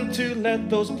content to let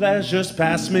those pleasures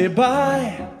pass me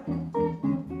by.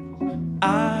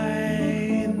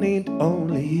 I need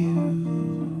only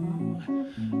you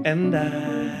and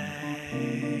I.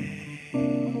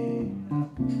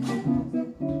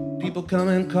 People come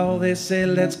and call, they say,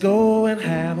 let's go and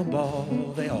have a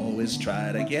ball. They always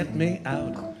try to get me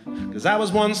out, 'cause I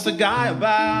was once the guy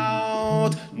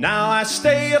about. Now I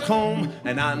stay at home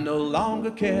and I no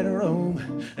longer care to roam.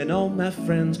 And all my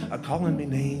friends are calling me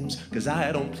names, 'cause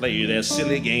I don't play their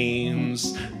silly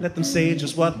games. Let them say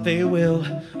just what they will,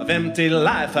 of empty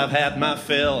life I've had my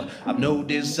fill. I've no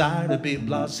desire to be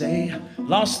blasé,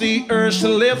 lost the urge to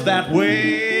live that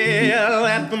way.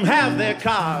 Let them have their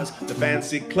cars, the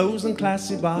fancy clothes and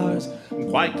classy bars. I'm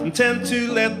quite content to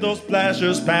let those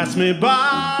pleasures pass me by.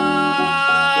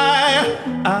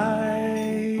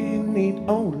 I need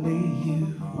only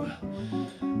you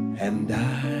and I.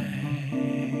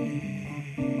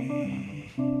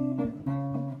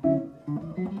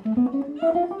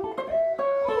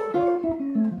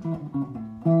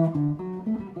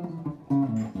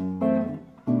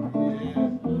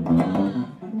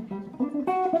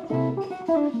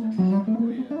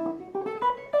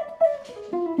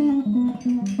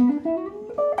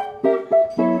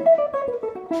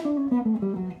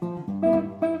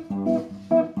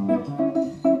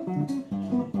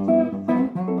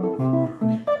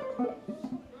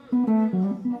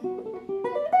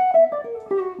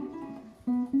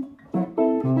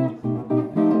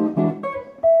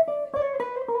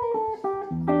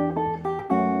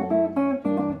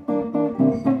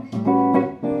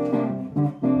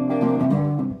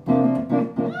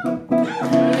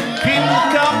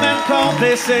 call,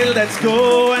 they say, let's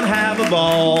go and have a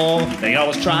ball. They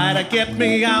always try to get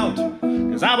me out,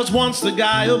 'cause I was once the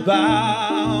guy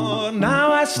about.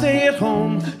 Now I stay at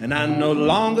home, and I no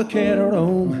longer care to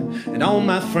roam. And all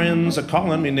my friends are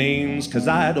calling me names, 'cause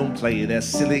I don't play their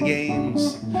silly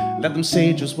games. Let them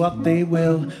say just what they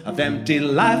will. Of empty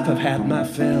life I've had my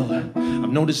fill. I've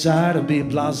no desire to be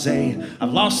blasé.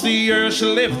 I've lost the urge to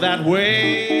live that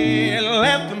way.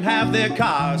 Let them have their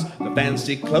cars, the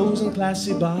fancy clothes and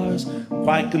classy bars.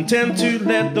 Quite content to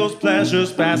let those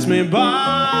pleasures pass me by.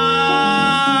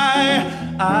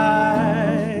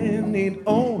 I need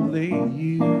only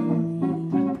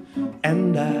you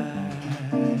and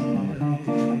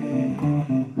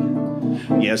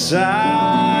yes,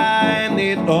 I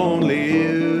need only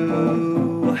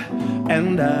you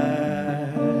and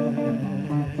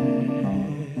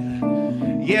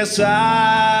yes,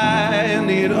 I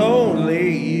need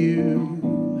only you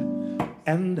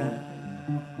and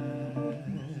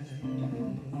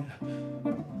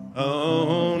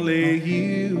only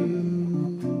you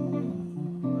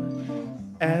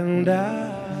and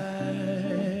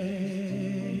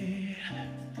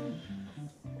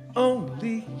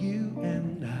only you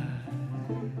and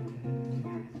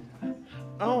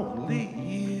only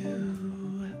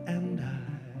you and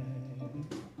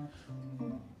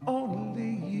only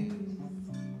you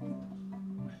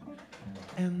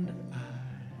and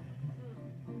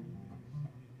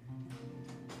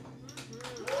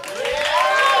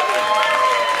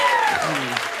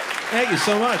Thank you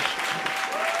so much.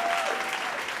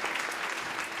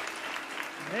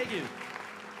 Thank you.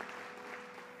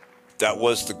 That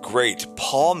was the great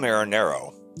Paul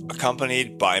Marinaro,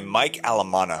 accompanied by Mike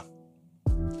Alamana.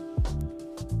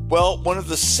 Well, one of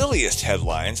the silliest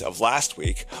headlines of last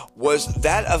week was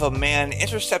that of a man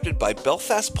intercepted by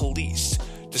Belfast police,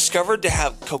 discovered to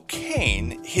have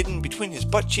cocaine hidden between his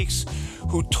butt cheeks,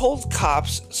 who told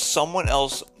cops someone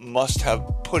else must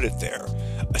have put it there,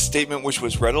 a statement which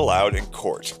was read aloud in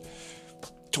court.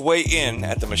 To weigh in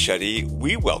at the Machete,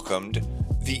 we welcomed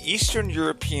the Eastern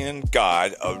European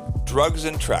god of drugs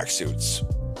and tracksuits.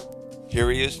 Here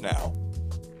he is now.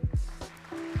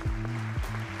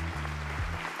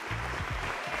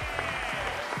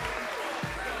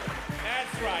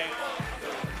 That's right.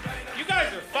 You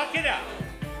guys are fucking up.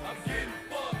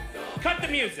 Cut the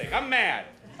music. I'm mad.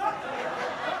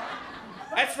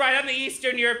 That's right. I'm the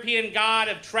Eastern European god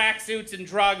of tracksuits and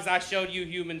drugs. I showed you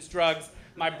humans drugs.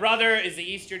 My brother is the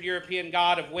Eastern European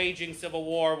god of waging civil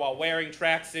war while wearing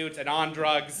tracksuits and on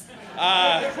drugs.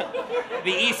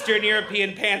 The Eastern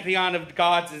European pantheon of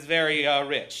gods is very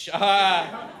rich.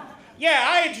 Yeah,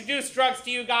 I introduced drugs to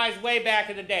you guys way back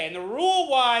in the day, and the rule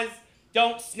was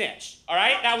don't snitch, all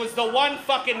right? That was the one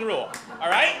fucking rule, all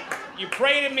right? You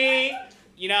pray to me,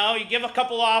 you know, you give a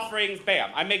couple offerings,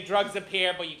 bam. I make drugs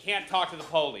appear, but you can't talk to the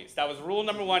police. That was rule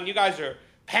number one. You guys are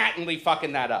patently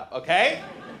fucking that up, okay?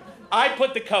 I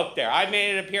put the coke there. I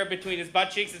made it appear between his butt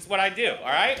cheeks. It's what I do, all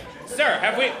right? Sir,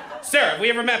 have we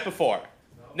ever met before?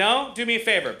 No? Do me a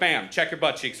favor. Bam, check your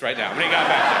butt cheeks right now. What do you got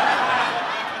back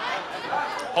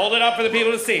there? Hold it up for the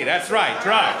people to see. That's right,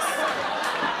 drugs.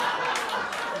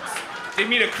 Didn't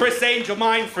mean to Chris Angel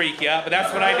mind freak you, but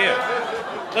that's what I do.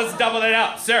 Let's double it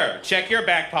up. Sir, check your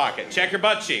back pocket. Check your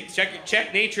butt cheeks.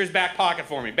 Check nature's back pocket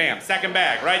for me. Bam, second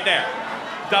bag, right there.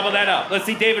 Double that up. Let's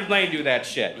see David Blaine do that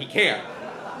shit. He can't.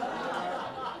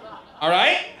 All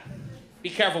right? Be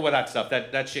careful with that stuff.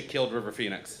 That shit killed River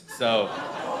Phoenix. So,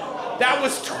 that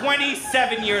was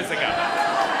 27 years ago.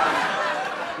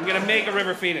 I'm gonna make a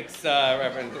River Phoenix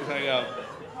reference. There you go.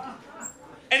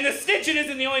 And the snitching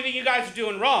isn't the only thing you guys are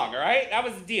doing wrong, all right? That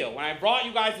was the deal. When I brought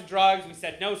you guys the drugs, we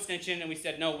said no snitching, and we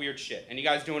said no weird shit. And you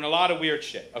guys doing a lot of weird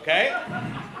shit, okay?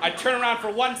 I turn around for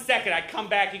 1 second, I come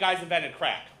back, you guys invented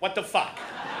crack. What the fuck?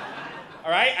 All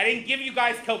right? I didn't give you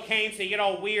guys cocaine so you get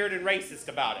all weird and racist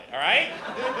about it, all right?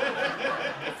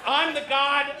 If I'm the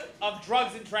god of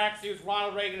drugs and tracksuits,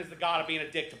 Ronald Reagan is the god of being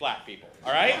a dick to black people,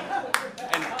 all right?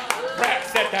 And crack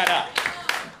set that up.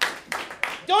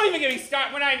 Don't even get me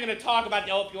started. We're not even going to talk about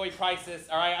the opioid crisis,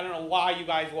 all right? I don't know why you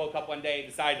guys woke up one day and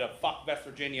decided to fuck West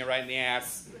Virginia right in the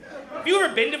ass. Have you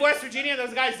ever been to West Virginia?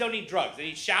 Those guys don't need drugs. They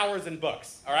need showers and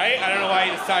books, all right? I don't know why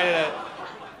you decided to...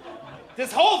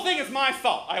 This whole thing is my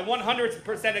fault. I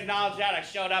 100% acknowledge that. I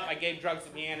showed up, I gave drugs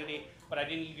to humanity, but I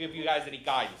didn't give you guys any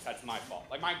guidance. That's my fault.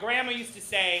 Like my grandma used to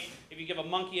say, if you give a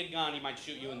monkey a gun, he might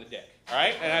shoot you in the dick. All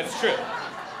right? And that's true.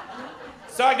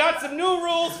 So I got some new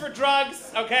rules for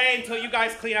drugs, okay, until you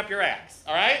guys clean up your acts,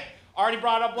 all right? Already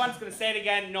brought it up once, gonna say it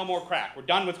again, no more crack. We're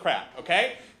done with crack,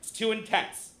 okay? It's too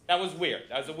intense. That was weird.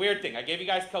 That was a weird thing. I gave you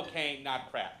guys cocaine,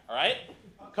 not crack, all right?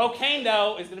 Cocaine,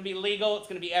 though, is going to be legal. It's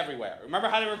going to be everywhere. Remember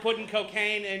how they were putting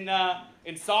cocaine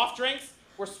in soft drinks?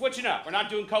 We're switching up. We're not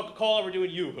doing Coca-Cola. We're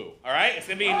doing Yoo-Hoo, all right? It's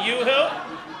going to be in Yoo-Hoo,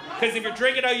 because if you're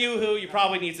drinking a Yoo-Hoo, you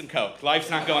probably need some Coke. Life's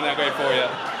not going that great for you.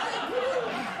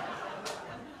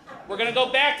 We're going to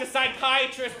go back to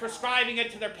psychiatrists prescribing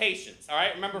it to their patients, all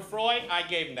right? Remember Freud? I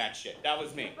gave him that shit. That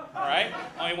was me, all right?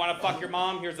 Oh, you want to fuck your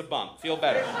mom? Here's a bump. Feel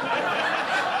better.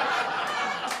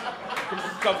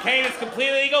 Cocaine is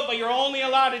completely legal, but you're only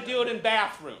allowed to do it in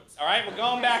bathrooms, all right? We're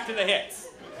going back to the hits.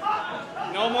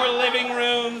 No more living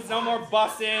rooms, no more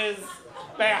buses,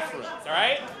 bathrooms, all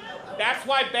right? That's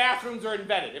why bathrooms are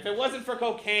invented. If it wasn't for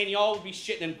cocaine, y'all would be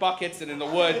shitting in buckets and in the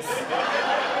woods.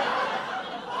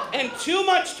 And too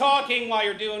much talking while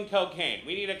you're doing cocaine.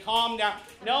 We need to calm down.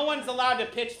 No one's allowed to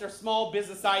pitch their small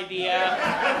business idea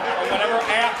or whatever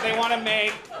app they want to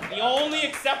make. The only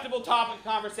acceptable topic of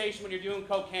conversation when you're doing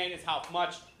cocaine is how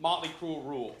much Motley Crue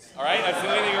rules, all right? That's the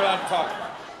only thing you're allowed to talk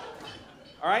about.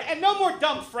 All right? And no more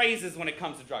dumb phrases when it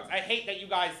comes to drugs. I hate that you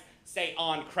guys say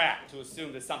on crack to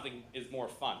assume that something is more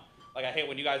fun. Like, I hate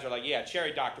when you guys are like, yeah,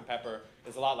 cherry Dr. Pepper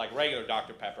is a lot like regular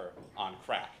Dr. Pepper on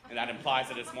crack. And that implies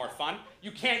that it's more fun.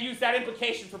 You can't use that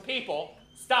implication for people.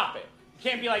 Stop it. You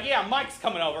can't be like, yeah, Mike's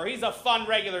coming over. He's a fun,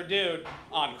 regular dude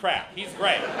on crack. He's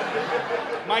great.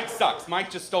 Mike sucks. Mike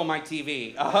just stole my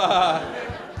TV.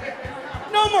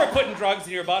 No more putting drugs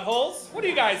in your buttholes. What are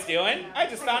you guys doing? I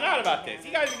just found out about this.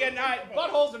 You guys are getting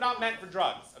buttholes are not meant for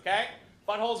drugs, okay?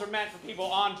 Buttholes are meant for people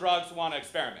on drugs who want to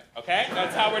experiment, okay?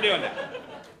 That's how we're doing that.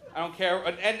 I don't care.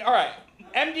 And all right,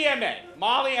 MDMA,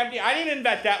 Molly, MDMA. I didn't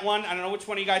invent that one. I don't know which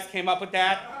one of you guys came up with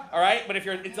that. All right, but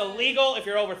it's illegal if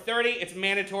you're over 30. It's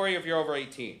mandatory if you're over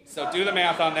 18. So do the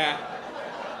math on that.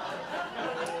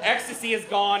 Ecstasy is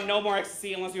gone. No more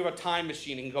ecstasy unless you have a time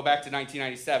machine and can go back to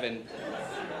 1997.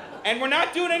 And we're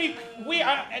not doing any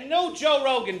and no Joe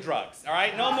Rogan drugs. All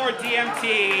right, no more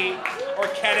DMT or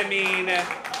ketamine.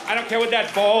 I don't care what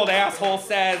that bald asshole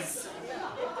says.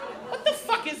 What the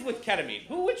fuck is with ketamine?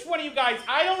 Which one of you guys?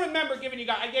 I don't remember giving you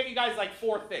guys. I gave you guys like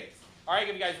 4 things. All right, I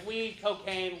gave you guys weed,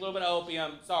 cocaine, a little bit of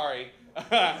opium. Sorry,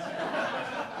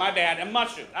 my bad. And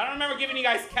mushrooms. I don't remember giving you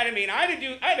guys ketamine. I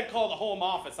had to call the home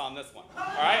office on this one. All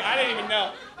right, I didn't even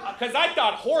know because I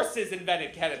thought horses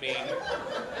invented ketamine.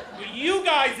 You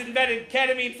guys invented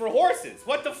ketamine for horses.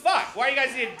 What the fuck? Why you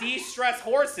guys need to de-stress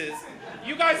horses?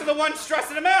 You guys are the ones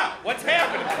stressing them out. What's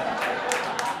happening?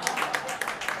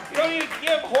 You don't need to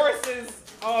give horses,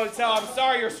 oh, so I'm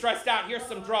sorry you're stressed out. Here's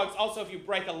some drugs. Also, if you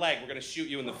break a leg, we're going to shoot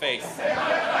you in the face.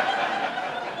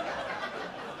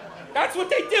 That's what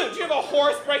they do. Do you have a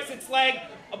horse breaks its leg?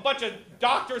 A bunch of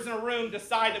doctors in a room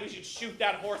decide that we should shoot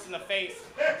that horse in the face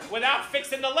without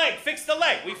fixing the leg. Fix the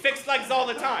leg. We fix legs all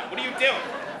the time. What are you doing?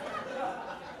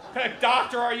 What kind of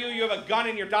doctor are you? You have a gun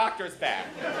in your doctor's bag.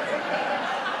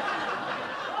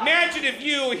 Imagine if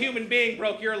you, a human being,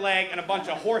 broke your leg and a bunch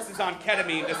of horses on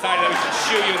ketamine decided that we should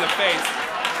shoot you in the face.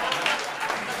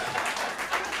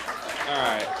 All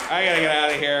right, I gotta get out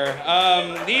of here.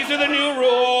 These are the new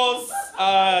rules.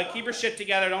 Keep your shit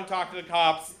together. Don't talk to the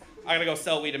cops. I gotta go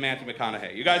sell weed to Matthew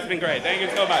McConaughey. You guys have been great. Thank you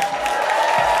so much.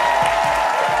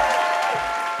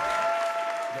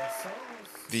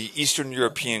 The Eastern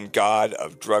European god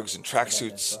of drugs and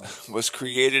tracksuits was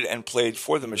created and played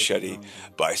for the Machete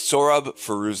by Sorhab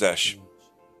Forouzesh.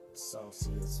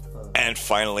 And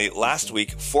finally, last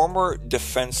week, former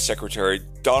Defense Secretary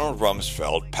Donald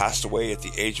Rumsfeld passed away at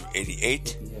the age of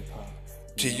 88.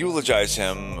 To eulogize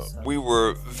him, we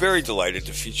were very delighted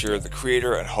to feature the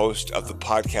creator and host of the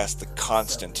podcast The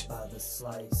Constant.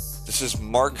 This is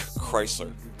Mark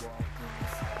Chrisler.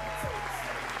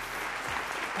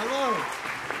 Hello.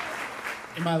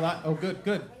 Am I live? Oh,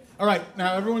 good. All right,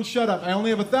 now everyone shut up. I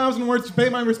only have 1,000 words to pay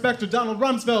my respect to Donald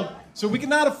Rumsfeld, so we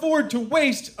cannot afford to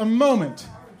waste a moment.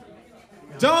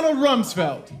 Donald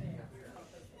Rumsfeld.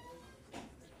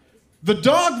 The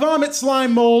dog vomit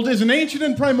slime mold is an ancient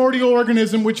and primordial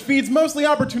organism which feeds mostly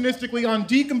opportunistically on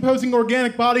decomposing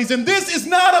organic bodies, and this is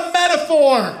not a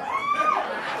metaphor!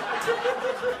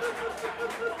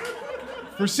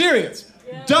 For serious,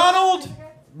 Donald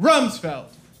Rumsfeld.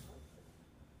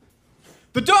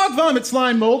 The dog vomit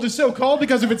slime mold is so called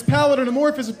because of its pallid and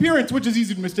amorphous appearance, which is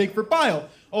easy to mistake for bile.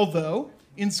 Although,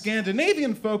 in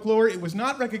Scandinavian folklore, it was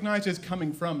not recognized as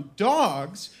coming from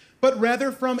dogs, but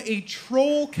rather from a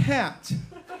troll cat,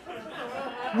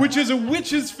 which is a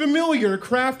witch's familiar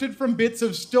crafted from bits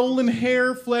of stolen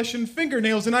hair, flesh, and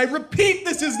fingernails. And I repeat,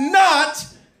 this is not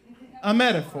a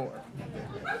metaphor.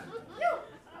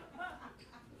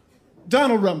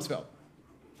 Donald Rumsfeld.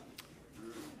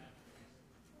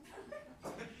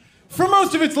 For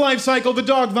most of its life cycle, the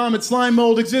dog vomit slime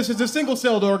mold exists as a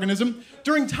single-celled organism,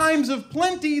 during times of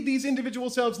plenty, these individual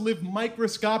cells live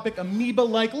microscopic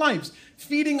amoeba-like lives,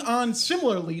 feeding on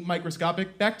similarly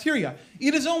microscopic bacteria.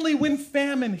 It is only when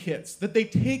famine hits that they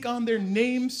take on their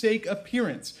namesake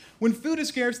appearance. When food is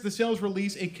scarce, the cells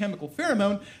release a chemical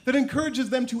pheromone that encourages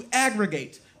them to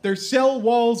aggregate. Their cell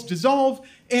walls dissolve,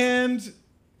 and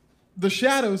the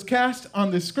shadows cast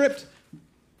on this script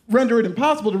render it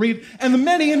impossible to read, and the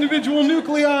many individual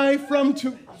nuclei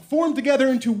form together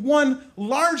into one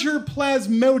larger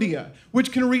plasmodia,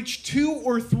 which can reach 2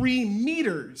 or 3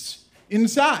 meters in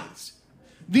size.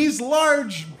 These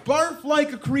large,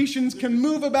 barf-like accretions can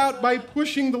move about by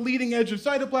pushing the leading edge of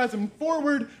cytoplasm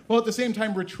forward, while at the same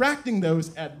time retracting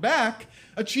those at back,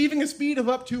 achieving a speed of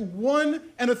up to 1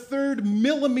 1/3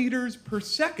 millimeters per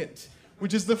second,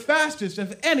 which is the fastest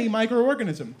of any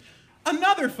microorganism.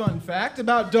 Another fun fact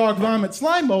about dog vomit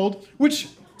slime mold, which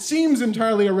seems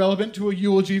entirely irrelevant to a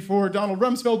eulogy for Donald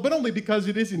Rumsfeld, but only because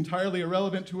it is entirely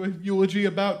irrelevant to a eulogy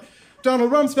about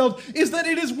Donald Rumsfeld, is that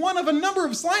it is one of a number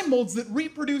of slime molds that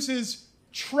reproduces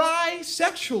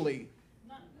trisexually.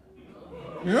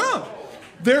 Yeah.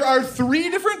 There are 3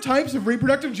 different types of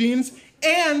reproductive genes,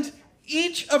 and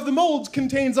each of the molds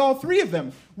contains all 3 of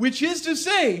them, which is to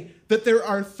say that there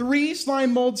are 3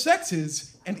 slime mold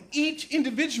sexes, and each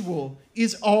individual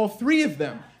is all 3 of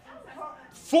them.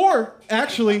 4,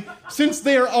 actually, since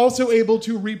they are also able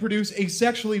to reproduce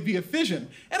asexually via fission.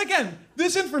 And again,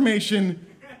 this information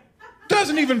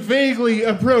doesn't even vaguely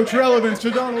approach relevance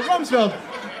to Donald Rumsfeld,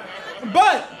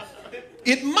 but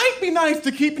it might be nice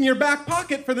to keep in your back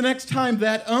pocket for the next time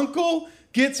that uncle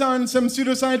gets on some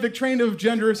pseudoscientific train of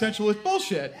gender essentialist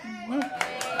bullshit.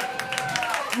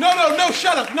 No,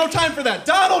 shut up. No time for that.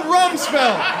 Donald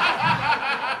Rumsfeld.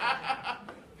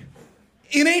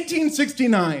 In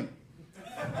 1869,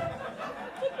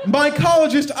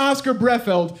 mycologist Oscar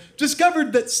Brefeld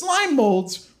discovered that slime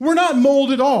molds were not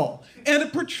mold at all, and a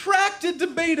protracted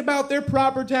debate about their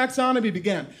proper taxonomy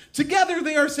began. Today,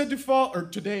 they are said to fall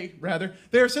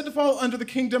under the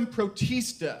kingdom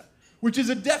Protista, which is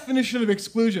a definition of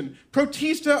exclusion.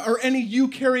 Protista are any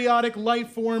eukaryotic life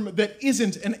form that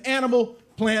isn't an animal,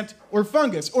 plant, or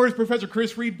fungus. Or as Professor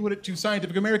Chris Reed put it to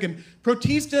Scientific American,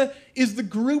 Protista is the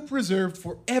group reserved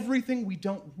for everything we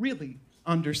don't really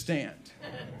understand.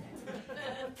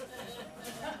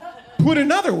 Put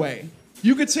another way,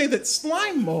 you could say that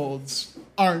slime molds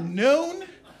are known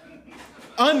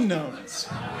unknowns.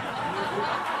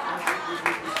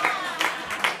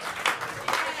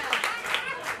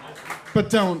 But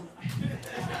don't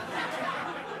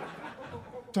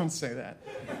say that.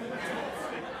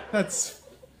 That's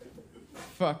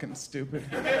fucking stupid.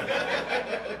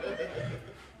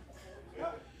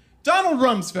 Donald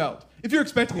Rumsfeld. If you're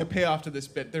expecting a payoff to this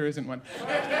bit, there isn't one.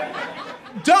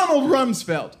 Donald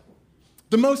Rumsfeld.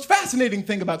 The most fascinating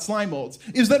thing about slime molds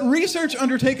is that research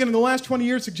undertaken in the last 20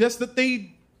 years suggests that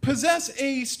they possess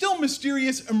a still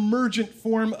mysterious emergent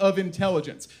form of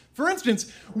intelligence. For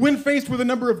instance, when faced with a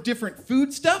number of different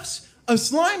foodstuffs, a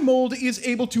slime mold is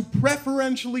able to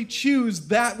preferentially choose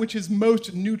that which is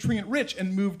most nutrient-rich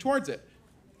and move towards it.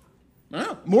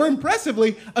 More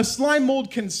impressively, a slime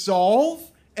mold can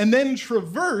solve and then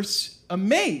traverse a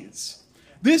maze.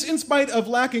 This in spite of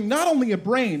lacking not only a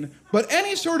brain, but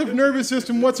any sort of nervous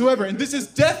system whatsoever. And this is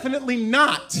definitely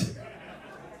not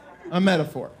a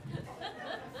metaphor.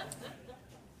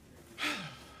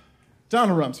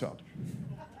 Donald Rumsfeld.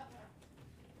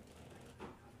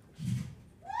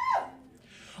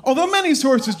 Although many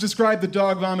sources describe the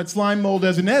dog vomit slime mold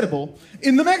as inedible,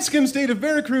 in the Mexican state of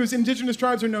Veracruz, indigenous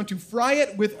tribes are known to fry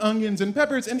it with onions and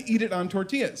peppers and eat it on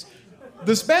tortillas.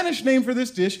 The Spanish name for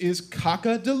this dish is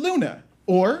caca de luna,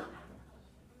 or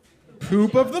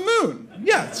poop of the moon.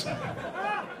 Yes.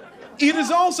 It is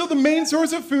also the main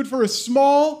source of food for a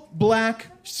small, black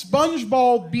sponge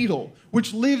ball beetle,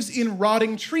 which lives in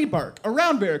rotting tree bark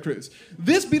around Veracruz.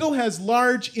 This beetle has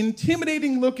large,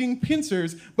 intimidating-looking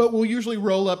pincers, but will usually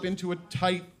roll up into a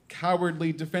tight,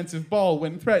 cowardly, defensive ball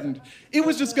when threatened. It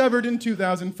was discovered in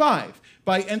 2005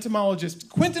 by entomologists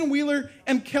Quentin Wheeler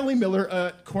and Kelly Miller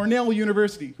at Cornell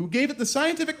University, who gave it the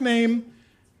scientific name,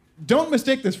 don't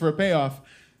mistake this for a payoff,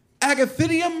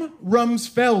 Agathidium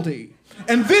rumsfeldi.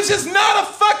 And this is not a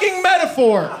fucking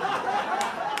metaphor.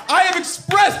 I have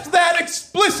expressed that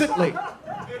explicitly.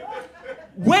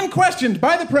 When questioned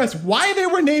by the press why they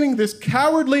were naming this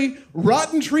cowardly,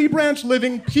 rotten tree branch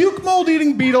living, puke mold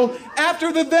eating beetle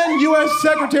after the then U.S.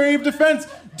 Secretary of Defense,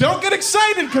 don't get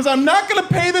excited because I'm not going to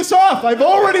pay this off. I've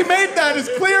already made that as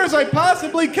clear as I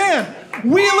possibly can.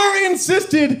 Wheeler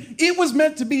insisted it was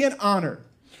meant to be an honor.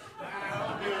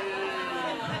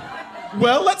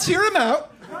 Well, let's hear him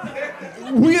out.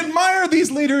 We admire these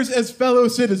leaders as fellow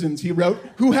citizens, he wrote,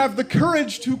 who have the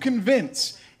courage to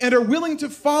convince and are willing to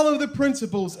follow the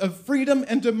principles of freedom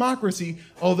and democracy,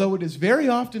 although it is very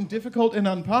often difficult and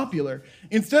unpopular,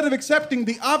 instead of accepting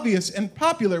the obvious and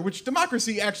popular, which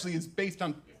democracy actually is based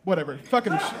on whatever,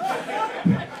 fucking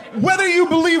Whether you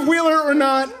believe Wheeler or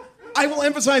not, I will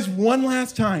emphasize one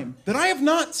last time that I have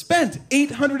not spent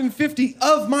 850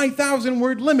 of my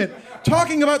 1,000-word limit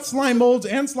talking about slime molds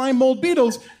and slime mold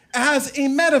beetles as a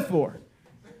metaphor.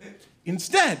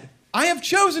 Instead, I have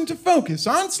chosen to focus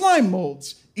on slime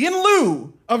molds in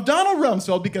lieu of Donald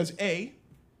Rumsfeld because A,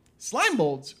 slime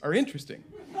molds are interesting.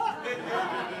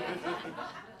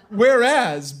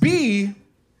 Whereas B,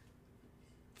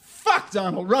 fuck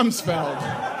Donald Rumsfeld.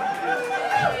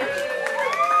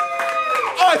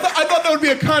 Oh, I thought that would be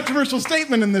a controversial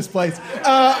statement in this place.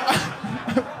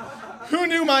 Who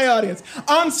knew my audience?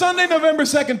 On Sunday, November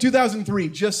 2nd, 2003,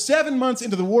 just 7 months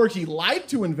into the war he lied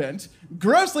to invent,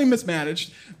 grossly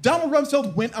mismanaged, Donald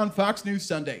Rumsfeld went on Fox News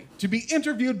Sunday to be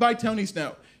interviewed by Tony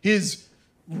Snow. His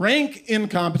rank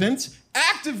incompetence,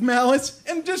 active malice,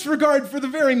 and disregard for the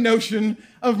very notion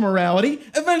of morality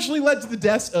eventually led to the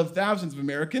deaths of thousands of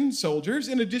American soldiers,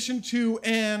 in addition to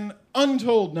an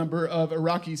untold number of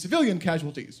Iraqi civilian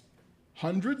casualties.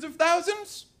 Hundreds of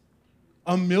thousands?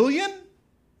 A million?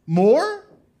 More?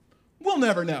 We'll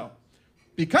never know.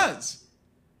 Because,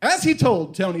 as he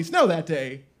told Tony Snow that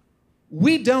day,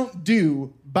 we don't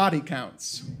do body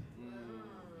counts.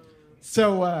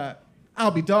 So,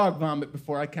 I'll be dog vomit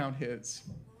before I count his.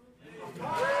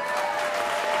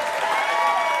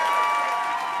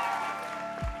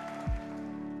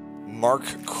 Mark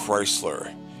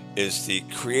Chrisler is the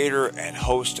creator and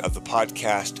host of the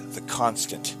podcast The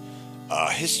Constant,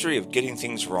 a history of getting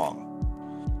things wrong.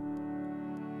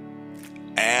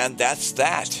 And that's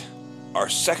that. Our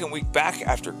second week back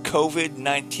after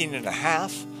COVID-19 and a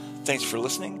half. Thanks for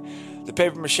listening. The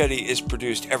Paper Machete is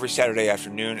produced every Saturday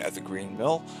afternoon at the Green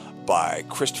Mill by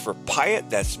Christopher Pyatt,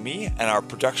 that's me, and our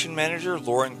production manager,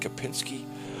 Lauren Kapinski.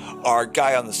 Our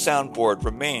guy on the soundboard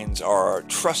remains our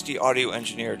trusty audio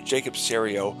engineer, Jacob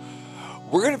Serio.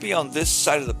 We're going to be on this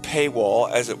side of the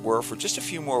paywall, as it were, for just a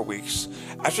few more weeks.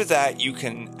 After that, you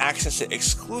can access it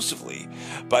exclusively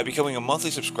by becoming a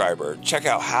monthly subscriber. Check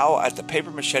out how at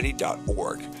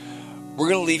thepapermachete.org. We're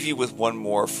going to leave you with one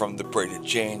more from the Braided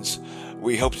Janes.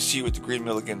 We hope to see you at the Green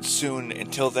Mill again soon.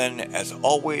 Until then, as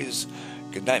always,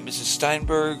 good night, Mrs.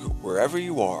 Steinberg, wherever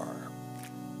you are.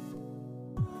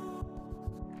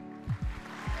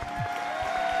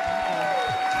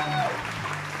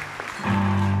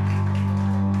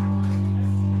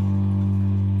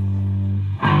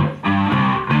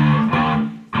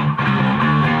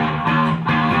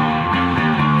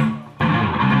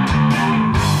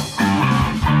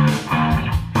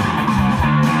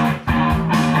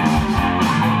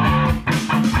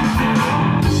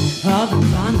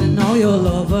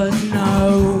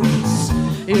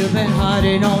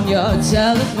 On your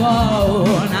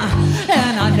telephone,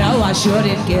 and I know I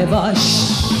shouldn't give a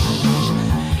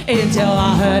until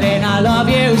I heard and I love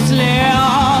you still.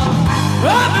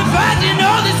 I've been finding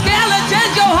all the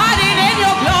skeletons you're hiding in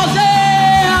your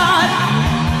closet.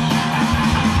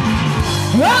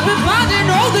 I've been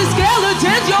finding all the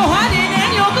skeletons you're hiding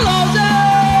in your closet.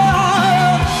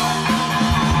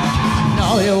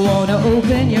 Now you wanna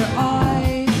open your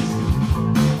eyes,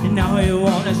 now you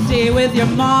wanna see with your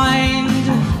mind.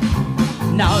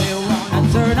 Now you wanna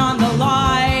turn on the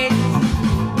light.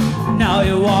 Now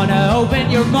you wanna open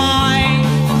your mind.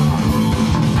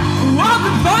 I've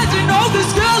been finding all the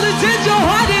skeletons you're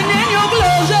hiding in your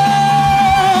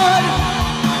closet.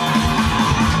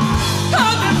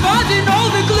 I've been finding all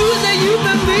the clues that you've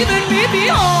been leaving me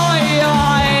behind.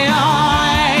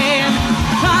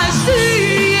 I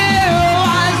see you,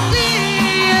 I see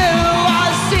you, I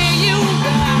see you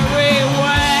very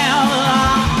well.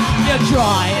 You're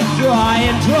trying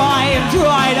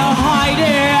to hide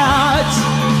it.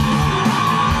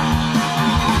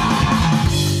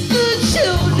 The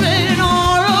children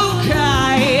are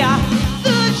okay.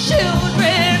 The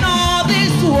children are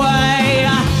this way.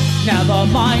 Never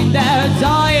mind their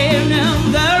time.